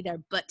 that should be there.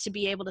 But to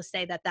be able to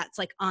say that that's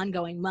like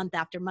ongoing month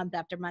after month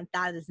after month,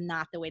 that is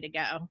not the way to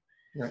go.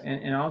 Yeah,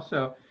 and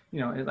also,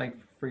 like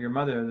for your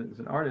mother as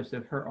an artist,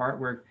 if her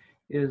artwork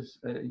is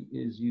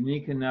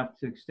unique enough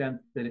to extent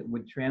that it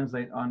would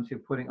translate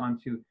putting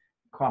onto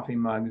coffee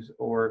mugs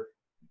or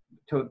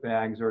tote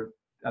bags or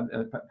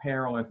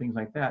apparel or things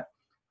like that,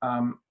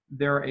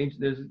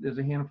 there's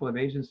a handful of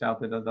agents out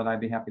there that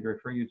I'd be happy to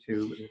refer you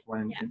to.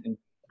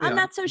 I'm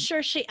not so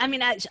sure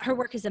her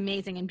work is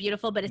amazing and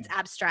beautiful, but it's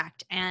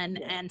abstract,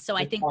 and so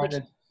I think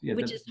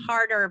which is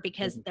harder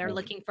because they're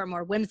looking for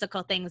more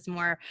whimsical things,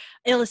 more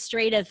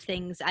illustrative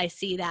things. I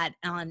see that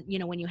on,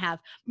 when you have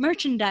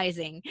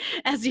merchandising,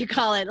 as you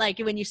call it, like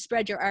when you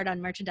spread your art on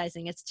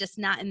merchandising, it's just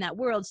not in that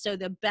world. So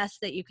the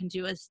best that you can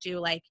do is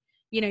do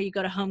you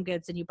go to Home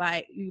Goods and you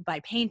buy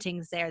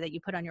paintings there that you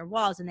put on your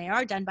walls, and they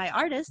are done by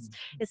artists.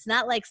 It's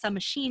not like some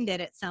machine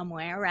did it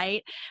somewhere,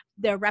 right?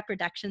 They're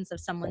reproductions of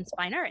someone's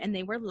fine art, and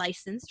they were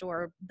licensed,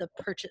 or the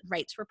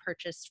rights were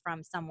purchased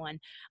from someone.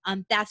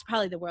 That's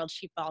probably the world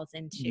she falls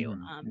into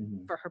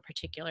for her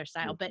particular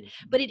style. But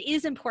it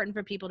is important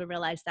for people to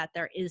realize that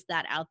there is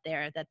that out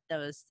there, that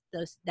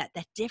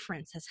that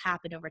difference has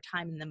happened over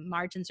time, and the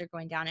margins are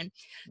going down. And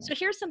so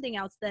here's something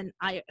else then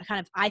I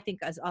think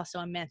is also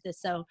a myth, is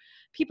so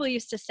people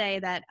used to say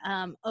that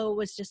it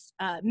was just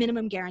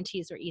minimum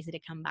guarantees were easy to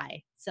come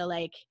by. So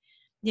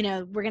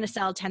we're going to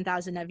sell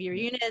 10,000 of your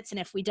units, and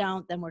if we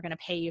don't, then we're going to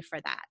pay you for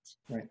that.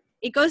 Right.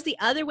 It goes the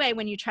other way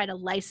when you try to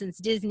license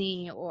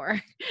Disney or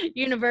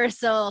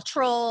Universal,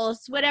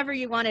 Trolls, whatever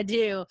you want to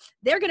do.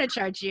 They're going to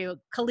charge you.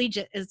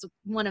 Collegiate is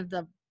one of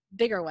the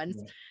bigger ones.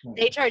 Yeah, yeah.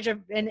 They charge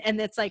and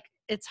it's like,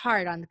 it's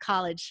hard on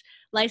college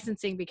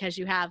licensing because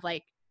you have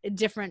like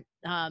different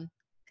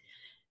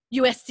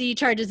USC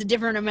charges a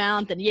different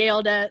amount than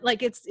Yale does.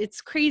 Like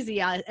it's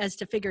crazy as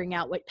to figuring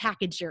out what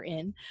package you're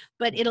in,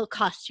 but it'll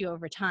cost you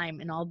over time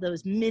and all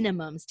those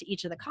minimums to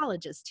each of the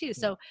colleges too.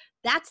 So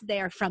that's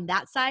there from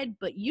that side,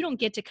 but you don't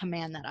get to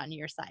command that on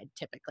your side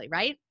typically,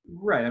 right?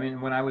 Right. I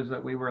mean, when I was,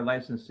 we were a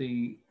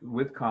licensee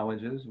with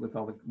colleges, with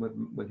all the,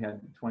 we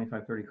had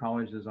 25, 30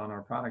 colleges on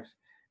our products.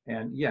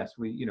 And yes,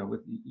 we, you know,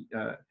 with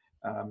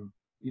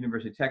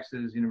University of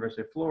Texas,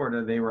 University of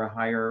Florida, they were a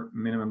higher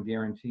minimum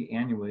guarantee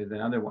annually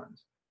than other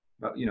ones.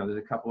 But, you know, there's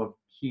a couple of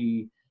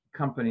key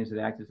companies that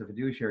act as a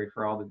fiduciary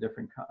for all the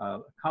different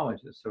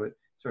colleges. So it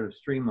sort of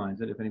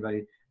streamlines it. If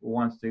anybody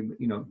wants to,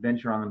 you know,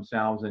 venture on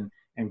themselves and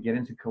get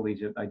into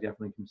collegiate, I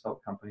definitely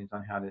consult companies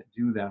on how to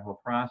do that whole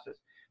process.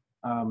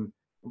 But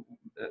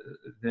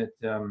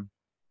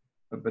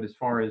as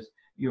far as,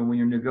 you know, when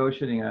you're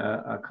negotiating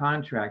a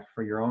contract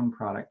for your own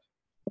product,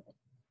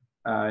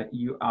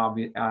 you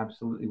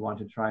absolutely want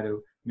to try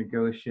to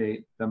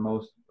negotiate the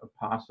most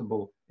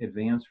possible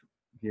advance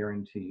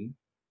guarantee.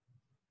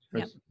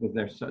 Yep. With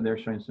they're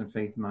showing some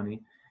faith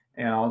money,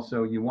 and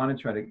also you want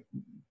to try to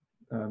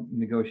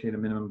negotiate a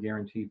minimum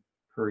guarantee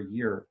per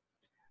year.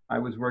 I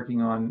was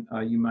working on,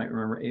 you might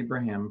remember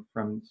Abraham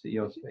from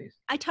CEO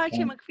Space. I talked to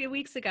him a few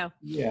weeks ago.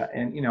 Yeah,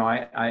 and you know,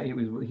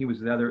 he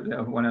was the other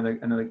another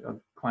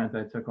client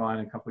that I took on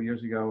a couple of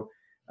years ago.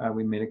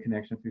 We made a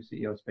connection through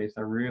CEO Space.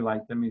 I really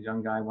liked him. He's a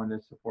young guy, wanted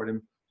to support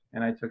him,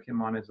 and I took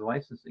him on as a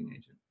licensing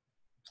agent.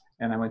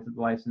 And I went to the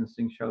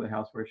licensing show, the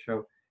Houseware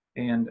show,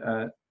 and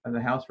the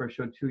Houseware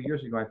show 2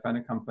 years ago. I found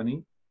a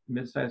company,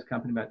 mid-sized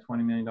company, about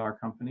 $20 million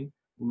company.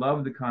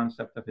 Loved the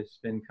concept of his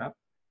spin cup,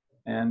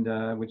 and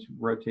which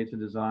rotates a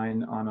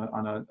design on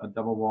a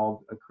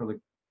double-walled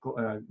acrylic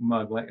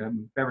mug, like a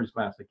beverage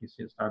glass, like you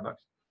see at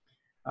Starbucks,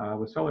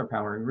 with solar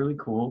power. Really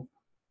cool.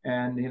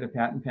 And they had a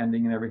patent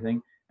pending and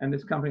everything. And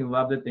this company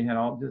loved it. They had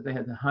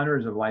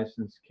hundreds of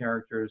licensed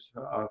characters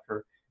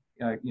for,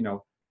 you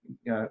know,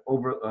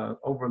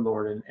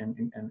 Overlord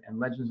and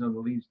Legends of the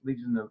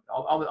Legion of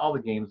all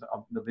the games,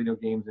 the video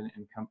games and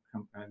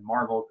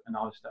Marvel and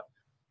all this stuff.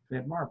 They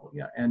had Marvel,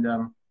 yeah. And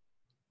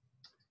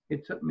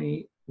it took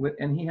me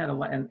and he had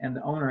and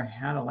the owner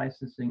had a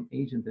licensing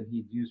agent that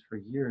he'd used for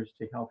years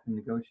to help him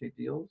negotiate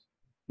deals.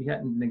 He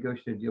hadn't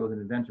negotiated a deal with an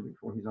inventor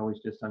before. He's always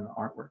just done the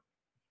artwork.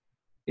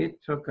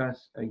 It took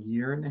us a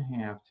year and a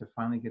half to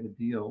finally get a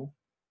deal.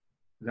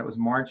 That was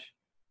March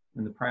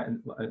in the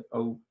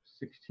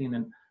 16,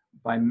 and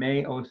by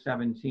May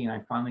 17, I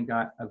finally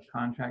got a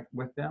contract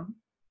with them.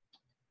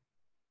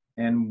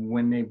 And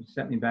when they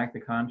sent me back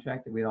the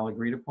contract that we had all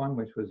agreed upon,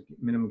 which was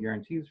minimum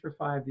guarantees for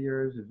 5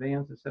 years,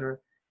 advance, et cetera,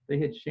 they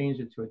had changed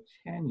it to a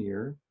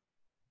 10-year.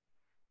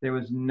 There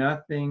was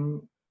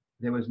nothing,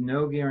 there was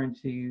no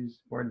guarantees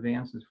or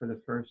advances for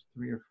the first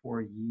 3 or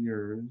 4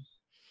 years.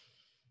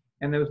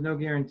 And there was no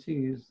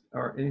guarantees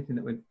or anything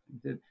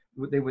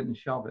they wouldn't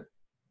shelve it.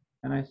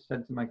 And I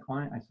said to my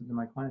client,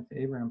 to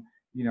Abraham,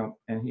 you know,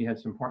 and he had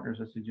some partners.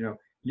 I said, you know,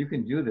 you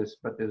can do this,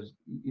 but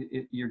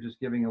you're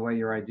just giving away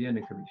your idea and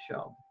it could be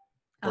shelved.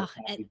 Oh,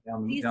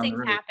 these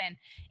things happen.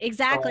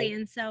 Exactly.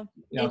 And so,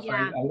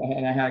 yeah.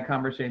 And I had a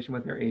conversation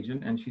with their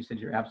agent and she said,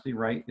 you're absolutely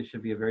right. This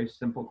should be a very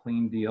simple,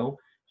 clean deal.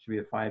 It should be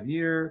a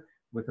 5-year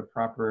with a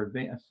proper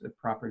advance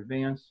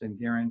and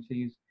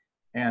guarantees.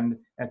 And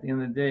at the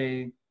end of the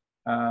day,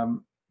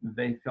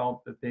 they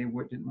felt that they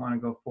didn't want to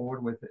go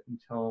forward with it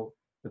until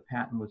the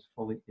patent was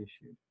fully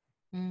issued.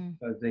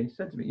 So they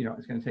said to me, you know,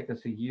 it's going to take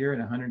us a year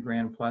and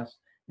 $100,000 plus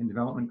in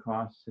development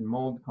costs and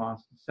mold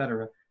costs, et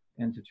cetera,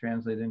 and to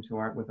translate into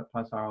art with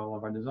plus all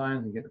of our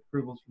designs and get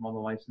approvals from all the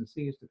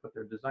licensees to put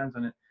their designs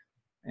on it.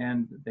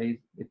 And they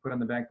put on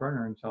the back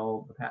burner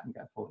until the patent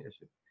got fully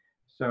issued.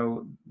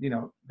 So, you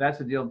know, that's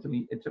the deal to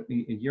me. It took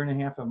me a year and a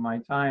half of my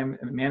time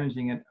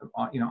managing it,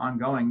 you know,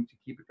 ongoing to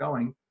keep it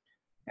going.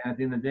 And at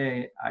the end of the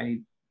day,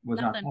 I was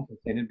not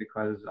compensated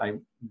because I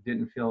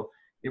didn't feel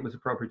it was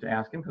appropriate to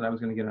ask him because I was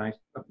going to get a nice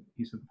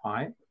piece of the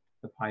pie.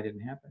 The pie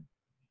didn't happen.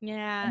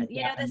 Yeah,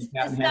 you know, this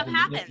stuff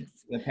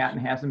happens. The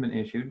patent hasn't been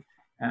issued,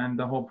 and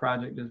the whole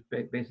project is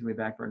basically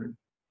backburnered.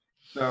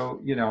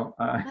 So, you know.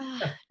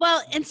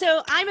 Well, and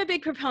so I'm a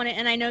big proponent,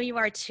 and I know you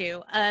are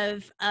too,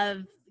 of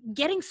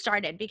getting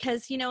started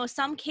because, you know,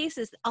 some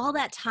cases, all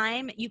that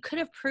time, you could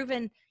have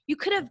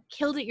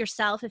killed it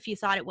yourself if you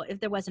thought if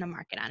there wasn't a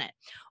market on it,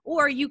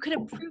 or you could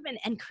have proven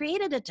and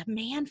created a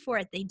demand for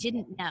it they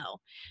didn't know.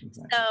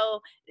 Exactly.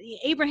 So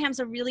Abraham's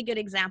a really good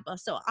example.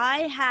 So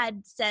I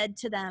had said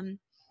to them,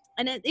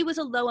 and it was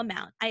a low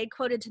amount. I had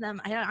quoted to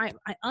them, I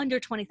under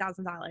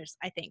 $20,000,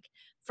 I think,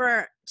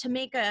 to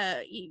make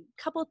a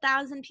couple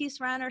thousand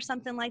piece run or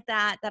something like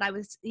that. That I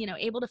was, you know,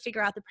 able to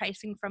figure out the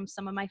pricing from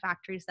some of my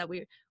factories that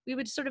we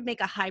would sort of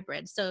make a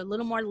hybrid, so a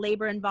little more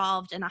labor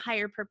involved and a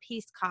higher per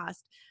piece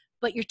cost.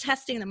 but you're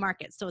testing the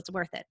market, so it's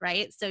worth it,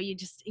 right? So you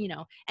just,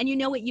 and you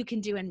know what you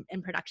can do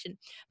in production.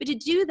 But to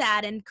do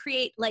that and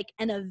create like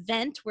an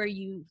event where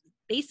you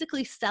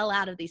basically sell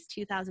out of these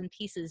 2,000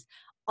 pieces,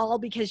 all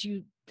because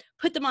you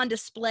put them on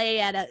display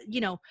at a,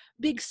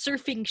 big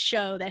surfing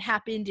show that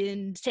happened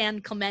in San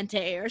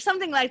Clemente or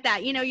something like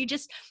that.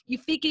 You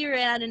figure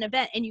out an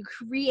event and you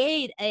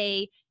create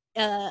a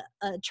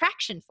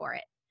attraction for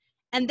it.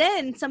 And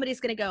then somebody's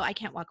going to go, I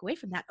can't walk away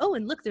from that. Oh,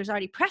 and look, there's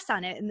already press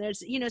on it. And there's,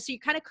 so you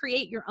kind of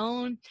create your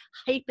own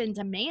hype and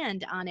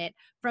demand on it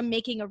from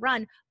making a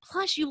run.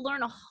 Plus you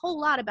learn a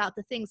whole lot about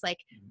the things like,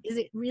 is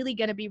it really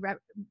going to be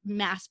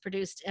mass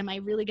produced? Am I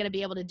really going to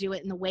be able to do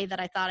it in the way that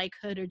I thought I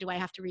could, or do I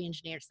have to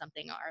re-engineer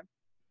something? Or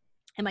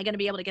am I going to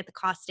be able to get the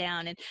cost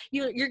down? And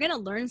you're going to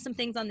learn some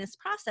things on this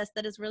process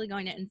that is really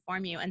going to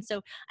inform you. And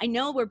so I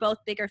know we're both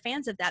bigger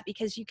fans of that,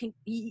 because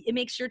it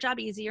makes your job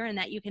easier in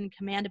that you can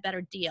command a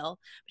better deal,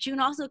 but you can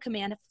also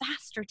command a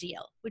faster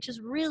deal, which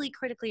is really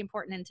critically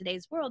important in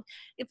today's world.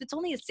 If it's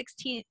only a 6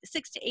 to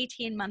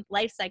 18 month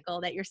life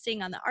cycle that you're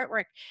seeing on the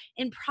artwork,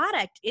 in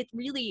product,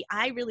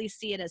 I really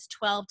see it as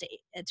 12 to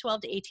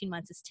 18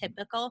 months is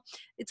typical.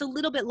 It's a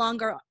little bit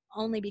longer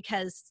only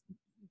because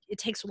it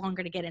takes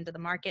longer to get into the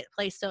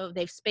marketplace. So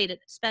they've spent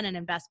an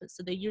investment.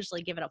 So they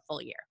usually give it a full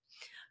year.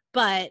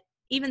 But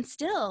even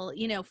still,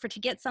 to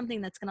get something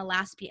that's going to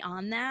last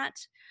beyond that,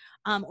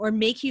 or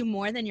make you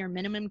more than your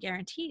minimum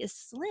guarantee, is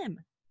slim.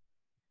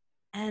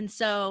 And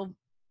so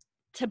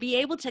to be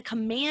able to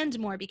command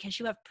more because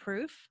you have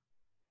proof,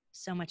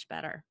 so much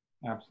better.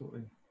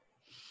 Absolutely.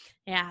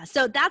 Yeah.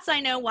 So that's, I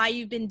know, why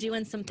you've been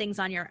doing some things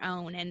on your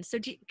own. And so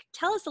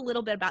tell us a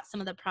little bit about some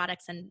of the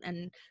products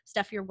and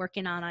stuff you're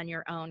working on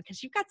your own,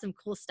 because you've got some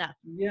cool stuff.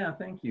 Yeah,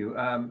 thank you.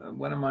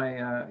 One of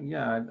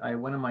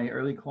my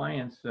early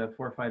clients 4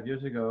 or 5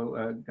 years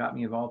ago got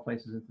me, of all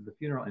places, into the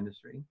funeral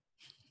industry.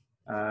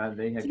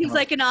 They had Seems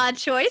like an odd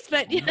choice,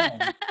 but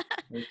yeah.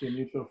 It's a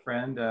mutual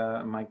friend.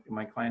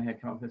 My client had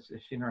come up with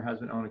this. She and her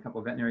husband owned a couple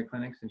of veterinary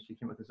clinics, and she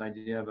came up with this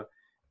idea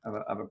of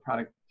a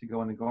product to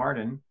go in the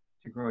garden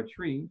to grow a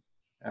tree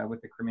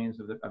with the cremains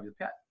of your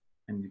pet,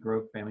 and you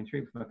grow a family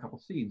tree from a couple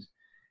seeds.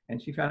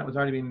 And she found it was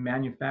already being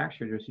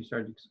manufactured, or she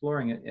started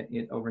exploring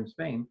it over in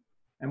Spain.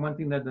 And one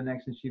thing led to the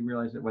next, and she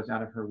realized it was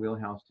out of her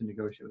wheelhouse to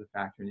negotiate with a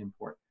factory and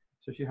import.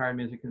 So she hired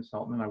me as a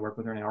consultant. I worked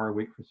with her an hour a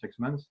week for 6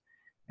 months,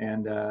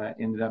 and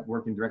ended up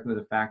working directly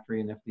with the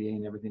factory and FDA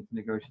and everything to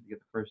negotiate to get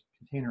the first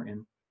container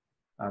in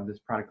this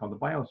product called the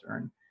BIOS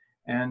urn.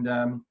 And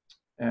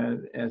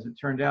as it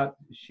turned out,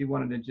 she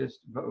wanted to just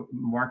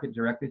market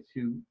directly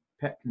to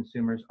pet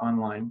consumers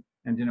online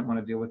and didn't want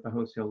to deal with the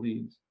wholesale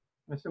leads.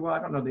 I said, well, I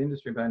don't know the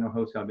industry, but I know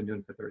wholesale. I've been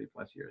doing it for 30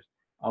 plus years.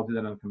 I'll do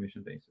that on a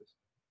commission basis.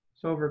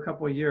 So over a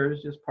couple of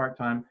years, just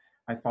part-time,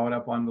 I followed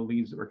up on the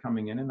leads that were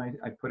coming in, and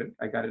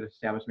I got it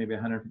established, maybe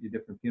 150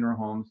 different funeral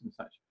homes and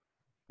such,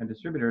 and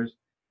distributors.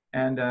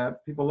 And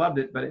people loved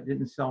it, but it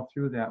didn't sell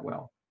through that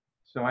well.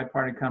 So I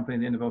parted company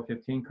at the end of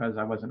 2015 because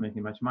I wasn't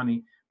making much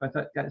money. But I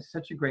thought, that is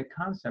such a great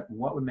concept.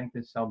 What would make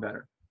this sell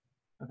better?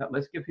 I thought,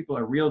 let's give people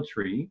a real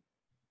tree,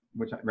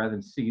 rather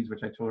than seeds,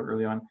 which I told her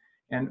early on.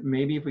 And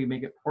maybe if we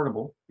make it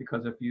portable,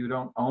 because if you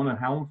don't own a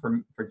home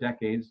for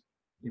decades,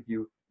 if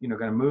you going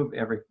to move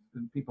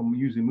people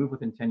usually move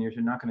within 10 years,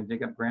 you're not going to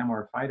dig up grandma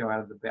or Fido out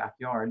of the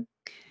backyard.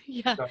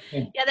 Yeah. So,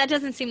 yeah, that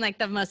doesn't seem like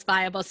the most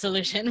viable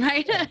solution,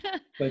 right?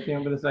 So I came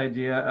up with this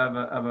idea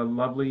of a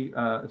lovely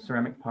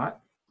ceramic pot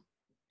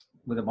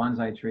with a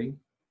bonsai tree,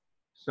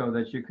 so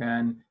that you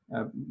can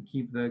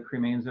keep the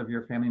cremains of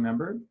your family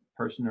member,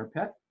 person or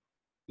pet,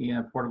 in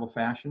a portable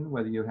fashion,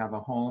 whether you have a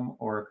home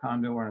or a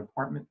condo or an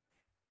apartment,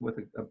 with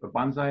a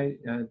bonsai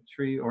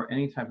tree or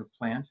any type of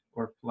plant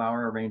or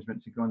flower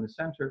arrangement to go in the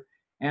center.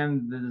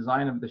 And the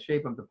design of the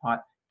shape of the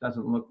pot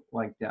doesn't look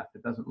like death.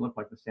 It doesn't look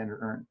like the standard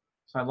urn.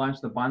 So I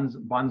launched the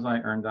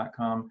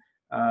bonsaiurn.com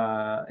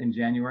in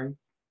January,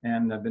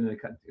 and I've been at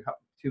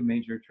 2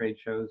 major trade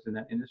shows in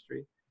that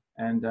industry,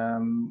 and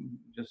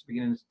just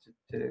beginning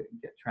to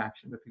get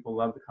traction. But people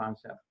love the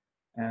concept,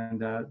 and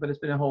but it's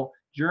been a whole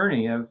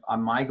journey of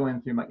my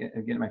going through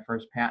getting my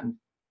first patent,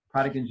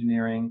 product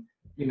engineering.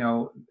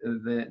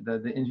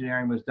 The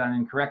engineering was done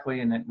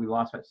incorrectly, and then we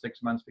lost about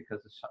 6 months because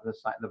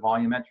the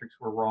volumetrics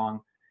were wrong,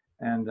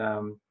 and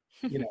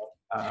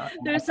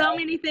there's so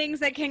many things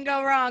that can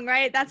go wrong,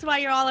 right? That's why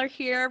you all are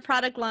here,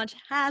 product launch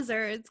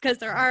hazards, because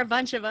there are a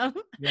bunch of them.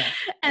 Yeah.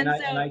 and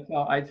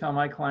I tell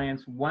my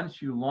clients,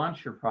 once you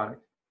launch your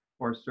product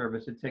or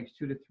service, it takes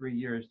 2 to 3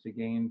 years to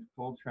gain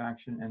full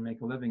traction and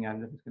make a living at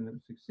it if it's going to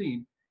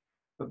succeed.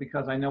 But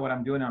because I know what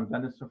I'm doing, I've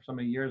done this for so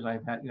many years.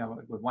 I've had,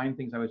 with wine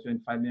things, I was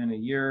doing $5 million a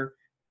year,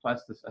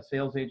 plus a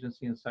sales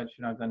agency and such.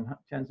 I've done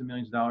tens of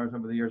millions of dollars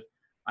over the years.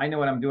 I know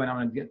what I'm doing. I'm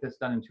going to get this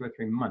done in 2 or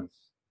 3 months.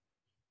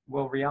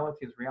 Well,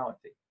 reality is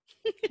reality,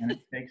 and it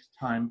takes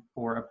time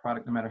for a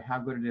product, no matter how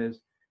good it is.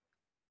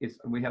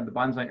 We have the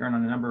bonsai urn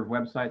on a number of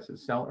websites that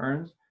sell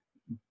urns,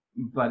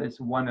 but it's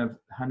one of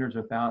hundreds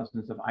or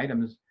thousands of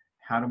items.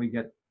 How do we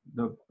get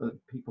the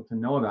people to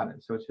know about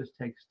it? So it just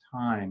takes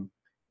time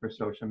for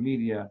social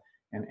media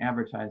and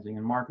advertising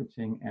and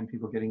marketing and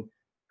people getting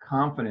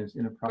confidence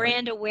in a product,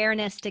 Brand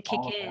awareness to kick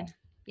all of in. that.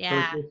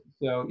 Yeah,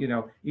 So,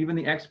 even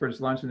the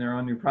experts launching their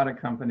own new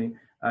product company,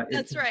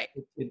 that's right.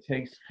 it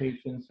takes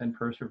patience and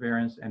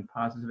perseverance and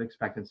positive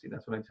expectancy.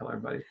 That's what I tell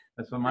everybody.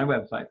 That's on my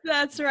website.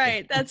 That's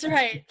right. That's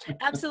right.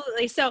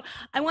 Absolutely. So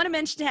I want to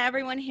mention to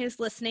everyone who's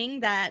listening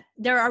that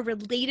there are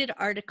related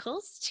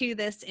articles to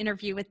this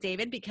interview with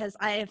David, because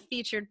I have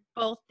featured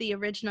both the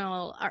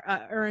original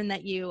urn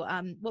that you,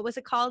 what was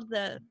it called?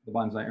 The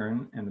bonsai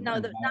urn and No,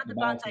 not the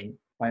bonsai.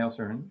 bios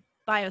urn.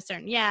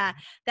 BioCern. Yeah,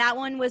 that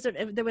one was,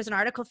 there was an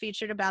article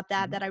featured about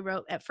that Mhm. that I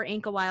wrote for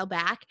Inc. a while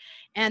back.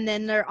 And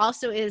then there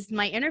also is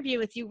my interview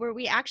with you where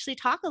we actually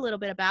talk a little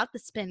bit about the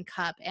spin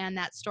cup and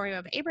that story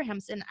of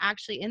Abraham's, and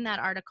actually in that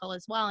article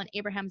as well, and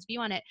Abraham's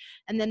view on it.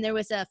 And then there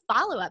was a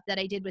follow-up that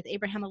I did with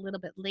Abraham a little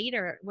bit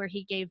later where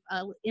he gave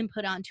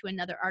input onto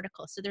another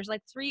article. So there's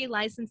like 3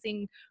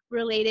 licensing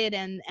related,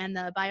 and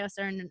the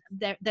BioCern,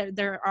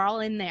 they're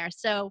all in there.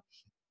 So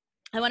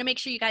I want to make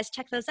sure you guys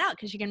check those out,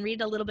 because you can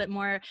read a little bit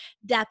more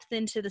depth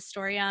into the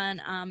story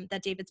on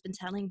that David's been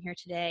telling here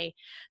today.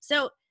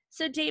 So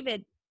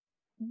David,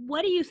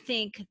 what do you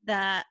think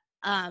the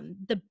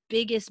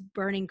biggest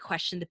burning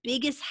question, the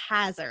biggest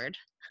hazard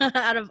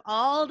out of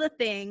all the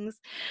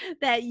things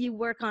that you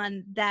work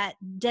on that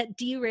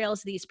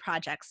derails these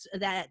projects,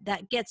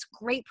 that gets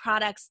great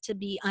products to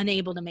be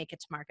unable to make it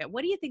to market?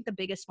 What do you think the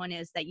biggest one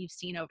is that you've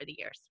seen over the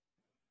years?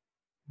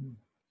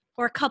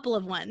 Or a couple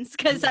of ones,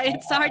 because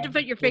it's hard to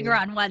put your finger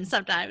on one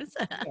sometimes.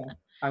 Yeah,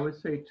 I would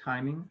say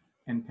timing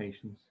and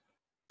patience.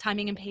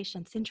 Timing and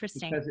patience.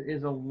 Interesting. Because it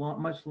is a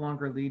much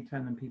longer lead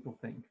time than people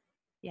think.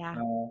 Yeah.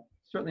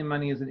 Certainly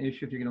money is an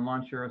issue. If you're going to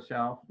launch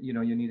yourself, you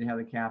need to have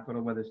the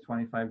capital, whether it's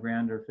 25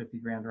 grand or 50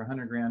 grand or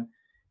 100 grand.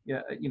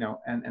 Yeah,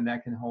 and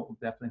that can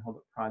definitely hold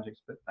up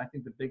projects. But I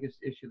think the biggest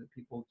issue that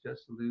people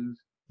just lose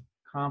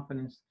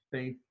confidence,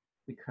 faith,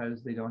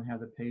 because they don't have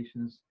the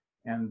patience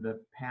and the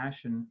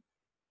passion.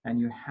 And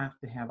you have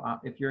to have,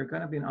 if you're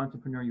going to be an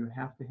entrepreneur, you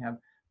have to have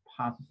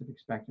positive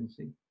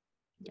expectancy.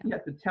 Yeah. You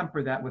have to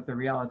temper that with the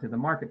reality of the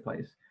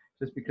marketplace.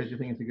 Just because you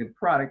think it's a good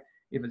product,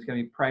 if it's going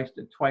to be priced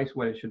at twice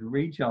what it should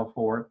retail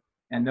for,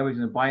 and nobody's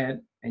going to buy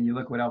it, and you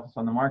look what else is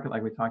on the market,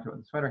 like we talked about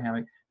the sweater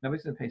hammock,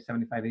 nobody's going to pay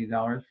 $75,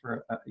 $80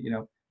 for,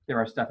 there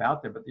are stuff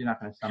out there, but you're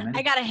not going to sell many.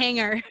 I got a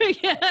hanger.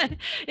 Yeah.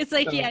 It's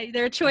like, so,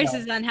 there are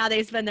choices on how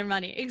they spend their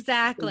money.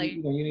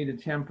 Exactly. So you need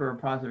to temper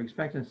positive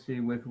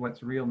expectancy with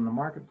what's real in the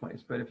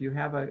marketplace. But if you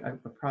have a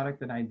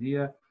product, an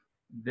idea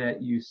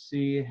that you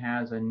see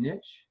has a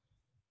niche,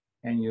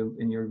 and you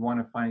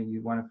want to find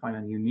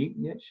a unique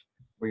niche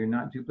where you're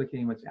not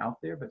duplicating what's out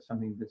there, but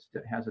something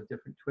that has a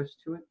different twist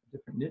to it, a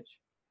different niche,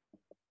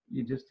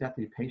 you just have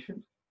to be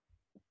patient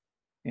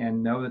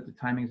and know that the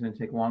timing is going to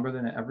take longer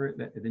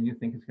than you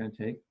think it's going to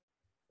take.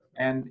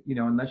 And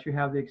unless you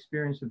have the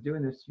experience of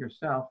doing this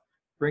yourself,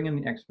 bring in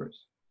the experts.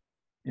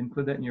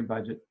 Include that in your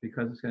budget,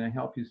 because it's going to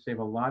help you save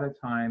a lot of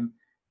time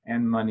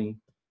and money,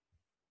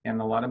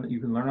 and a lot of it you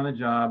can learn on the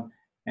job,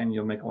 and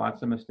you'll make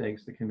lots of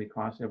mistakes that can be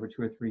costly over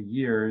 2 or 3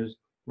 years.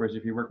 Whereas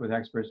if you work with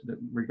experts, that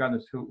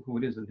regardless who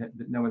it is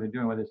that know what they're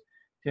doing, whether it's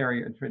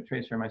Terry or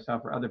Tracer or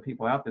myself or other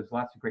people out there, there's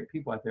lots of great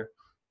people out there.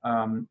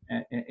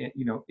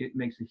 It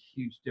makes a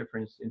huge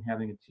difference in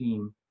having a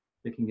team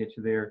that can get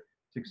you there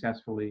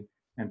successfully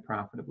and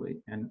profitably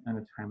and on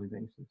a timely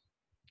basis.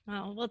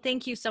 Oh, well,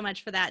 thank you so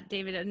much for that,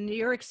 David. And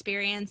your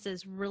experience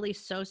is really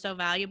so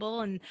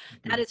valuable. And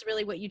that is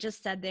really what you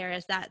just said there,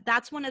 is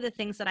that's one of the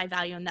things that I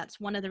value. And that's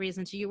one of the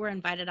reasons you were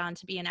invited on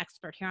to be an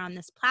expert here on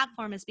this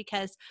platform, is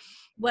because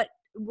what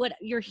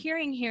you're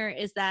hearing here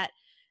is that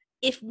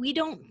if we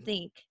don't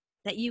think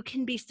that you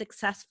can be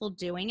successful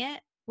doing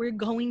it, we're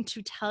going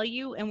to tell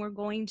you, and we're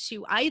going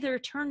to either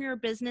turn your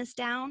business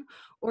down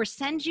or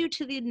send you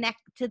to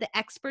the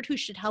expert who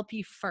should help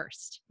you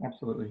first.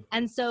 Absolutely.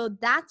 And so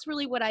that's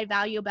really what I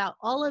value about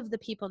all of the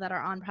people that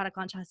are on Product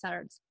Launch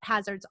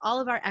Hazards, all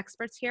of our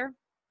experts here.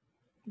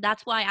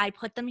 That's why I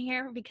put them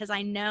here, because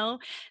I know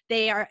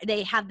they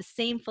have the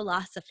same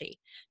philosophy,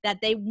 that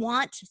they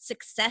want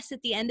success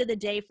at the end of the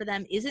day. For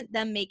them isn't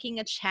them making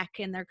a check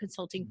in their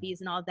consulting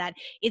fees and all of that.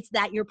 It's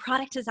that your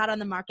product is out on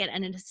the market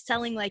and it is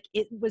selling like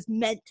it was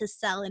meant to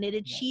sell, and it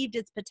achieved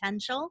its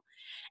potential.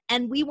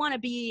 And we want to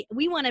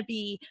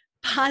be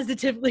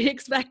positively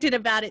expected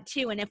about it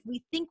too. And if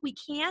we think we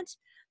can't,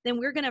 then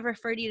we're going to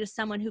refer you to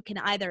someone who can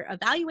either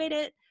evaluate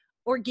it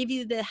or give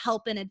you the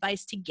help and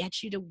advice to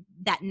get you to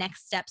that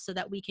next step, so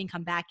that we can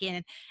come back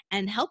in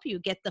and help you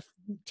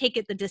take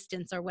it the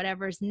distance or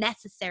whatever is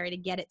necessary to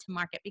get it to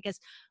market. Because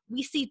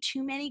we see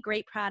too many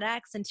great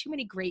products and too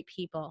many great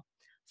people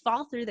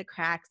fall through the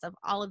cracks of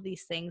all of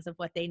these things of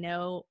what they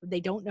know, they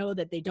don't know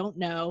that they don't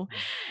know.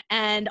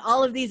 And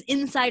all of these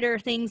insider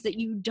things that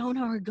you don't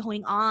know are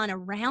going on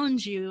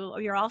around you,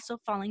 or you're also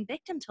falling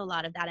victim to a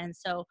lot of that. And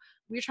so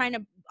we're trying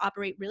to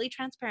operate really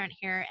transparent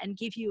here and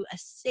give you a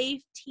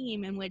safe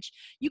team in which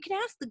you can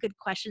ask the good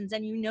questions,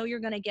 and you're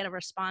going to get a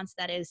response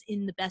that is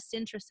in the best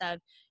interest of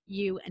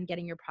you and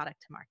getting your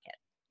product to market.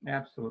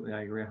 Absolutely.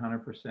 I agree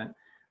 100%.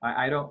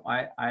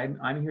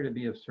 I'm here to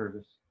be of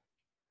service.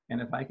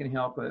 And if I can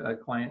help a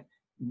client,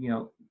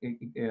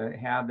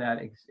 have that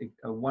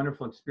a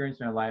wonderful experience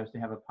in their lives, to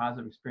have a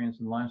positive experience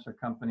and launch their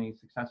company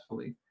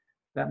successfully.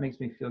 That makes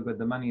me feel good.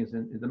 The money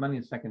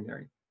is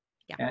secondary.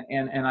 Yeah.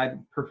 And I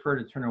prefer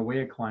to turn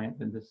away a client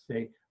than to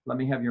say, let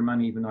me have your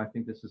money, even though I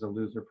think this is a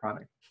loser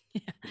product.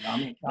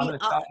 I'm going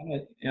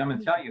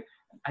to tell you,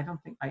 I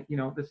don't think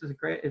this is a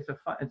great, it's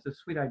a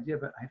sweet idea,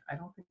 but I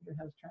don't think it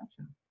has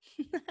traction.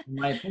 In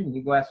my opinion,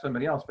 you go ask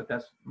somebody else, but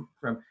that's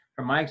from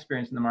my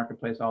experience in the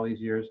marketplace all these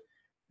years,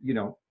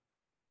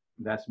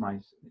 that's my,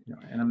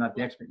 and I'm not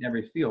the expert in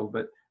every field,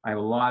 but I have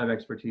a lot of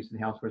expertise in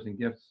housewares and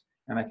gifts,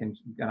 and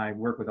I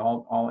work with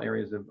all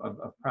areas of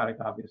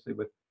product, obviously,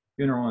 with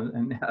funeral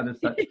and other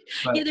stuff.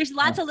 But, yeah, there's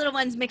lots of little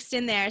ones mixed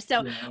in there.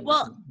 So, yeah,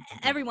 well,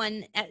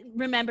 everyone,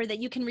 remember that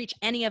you can reach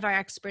any of our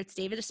experts,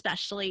 David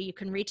especially. You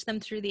can reach them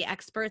through the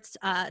experts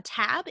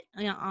tab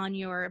on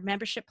your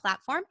membership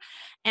platform,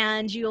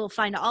 and you'll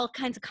find all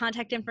kinds of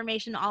contact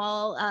information,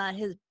 all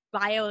his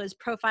bio, his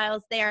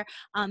profiles there,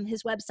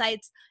 his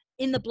websites.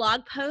 In the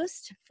blog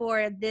post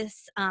for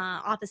this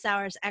office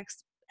hours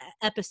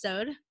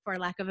episode, for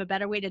lack of a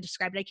better way to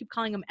describe it, I keep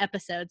calling them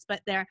episodes,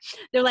 but they're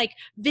like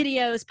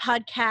videos,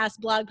 podcasts,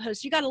 blog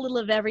posts. You got a little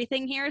of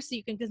everything here, so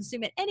you can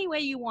consume it any way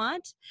you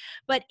want.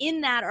 But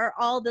in that are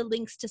all the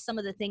links to some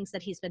of the things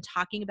that he's been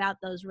talking about,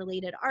 those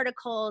related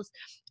articles,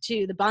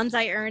 to the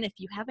bonsai urn. If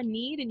you have a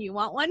need and you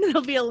want one,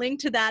 there'll be a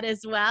link to that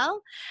as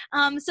well.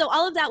 So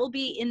all of that will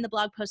be in the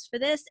blog post for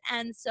this.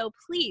 And so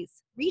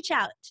please reach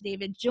out to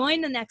David,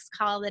 join the next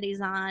call that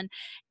he's on,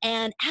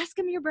 and ask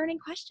him your burning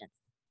questions.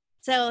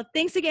 So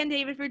thanks again,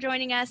 David, for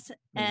joining us.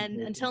 And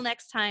until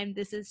next time,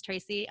 this is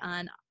Tracy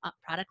on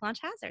Product Launch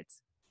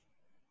Hazards.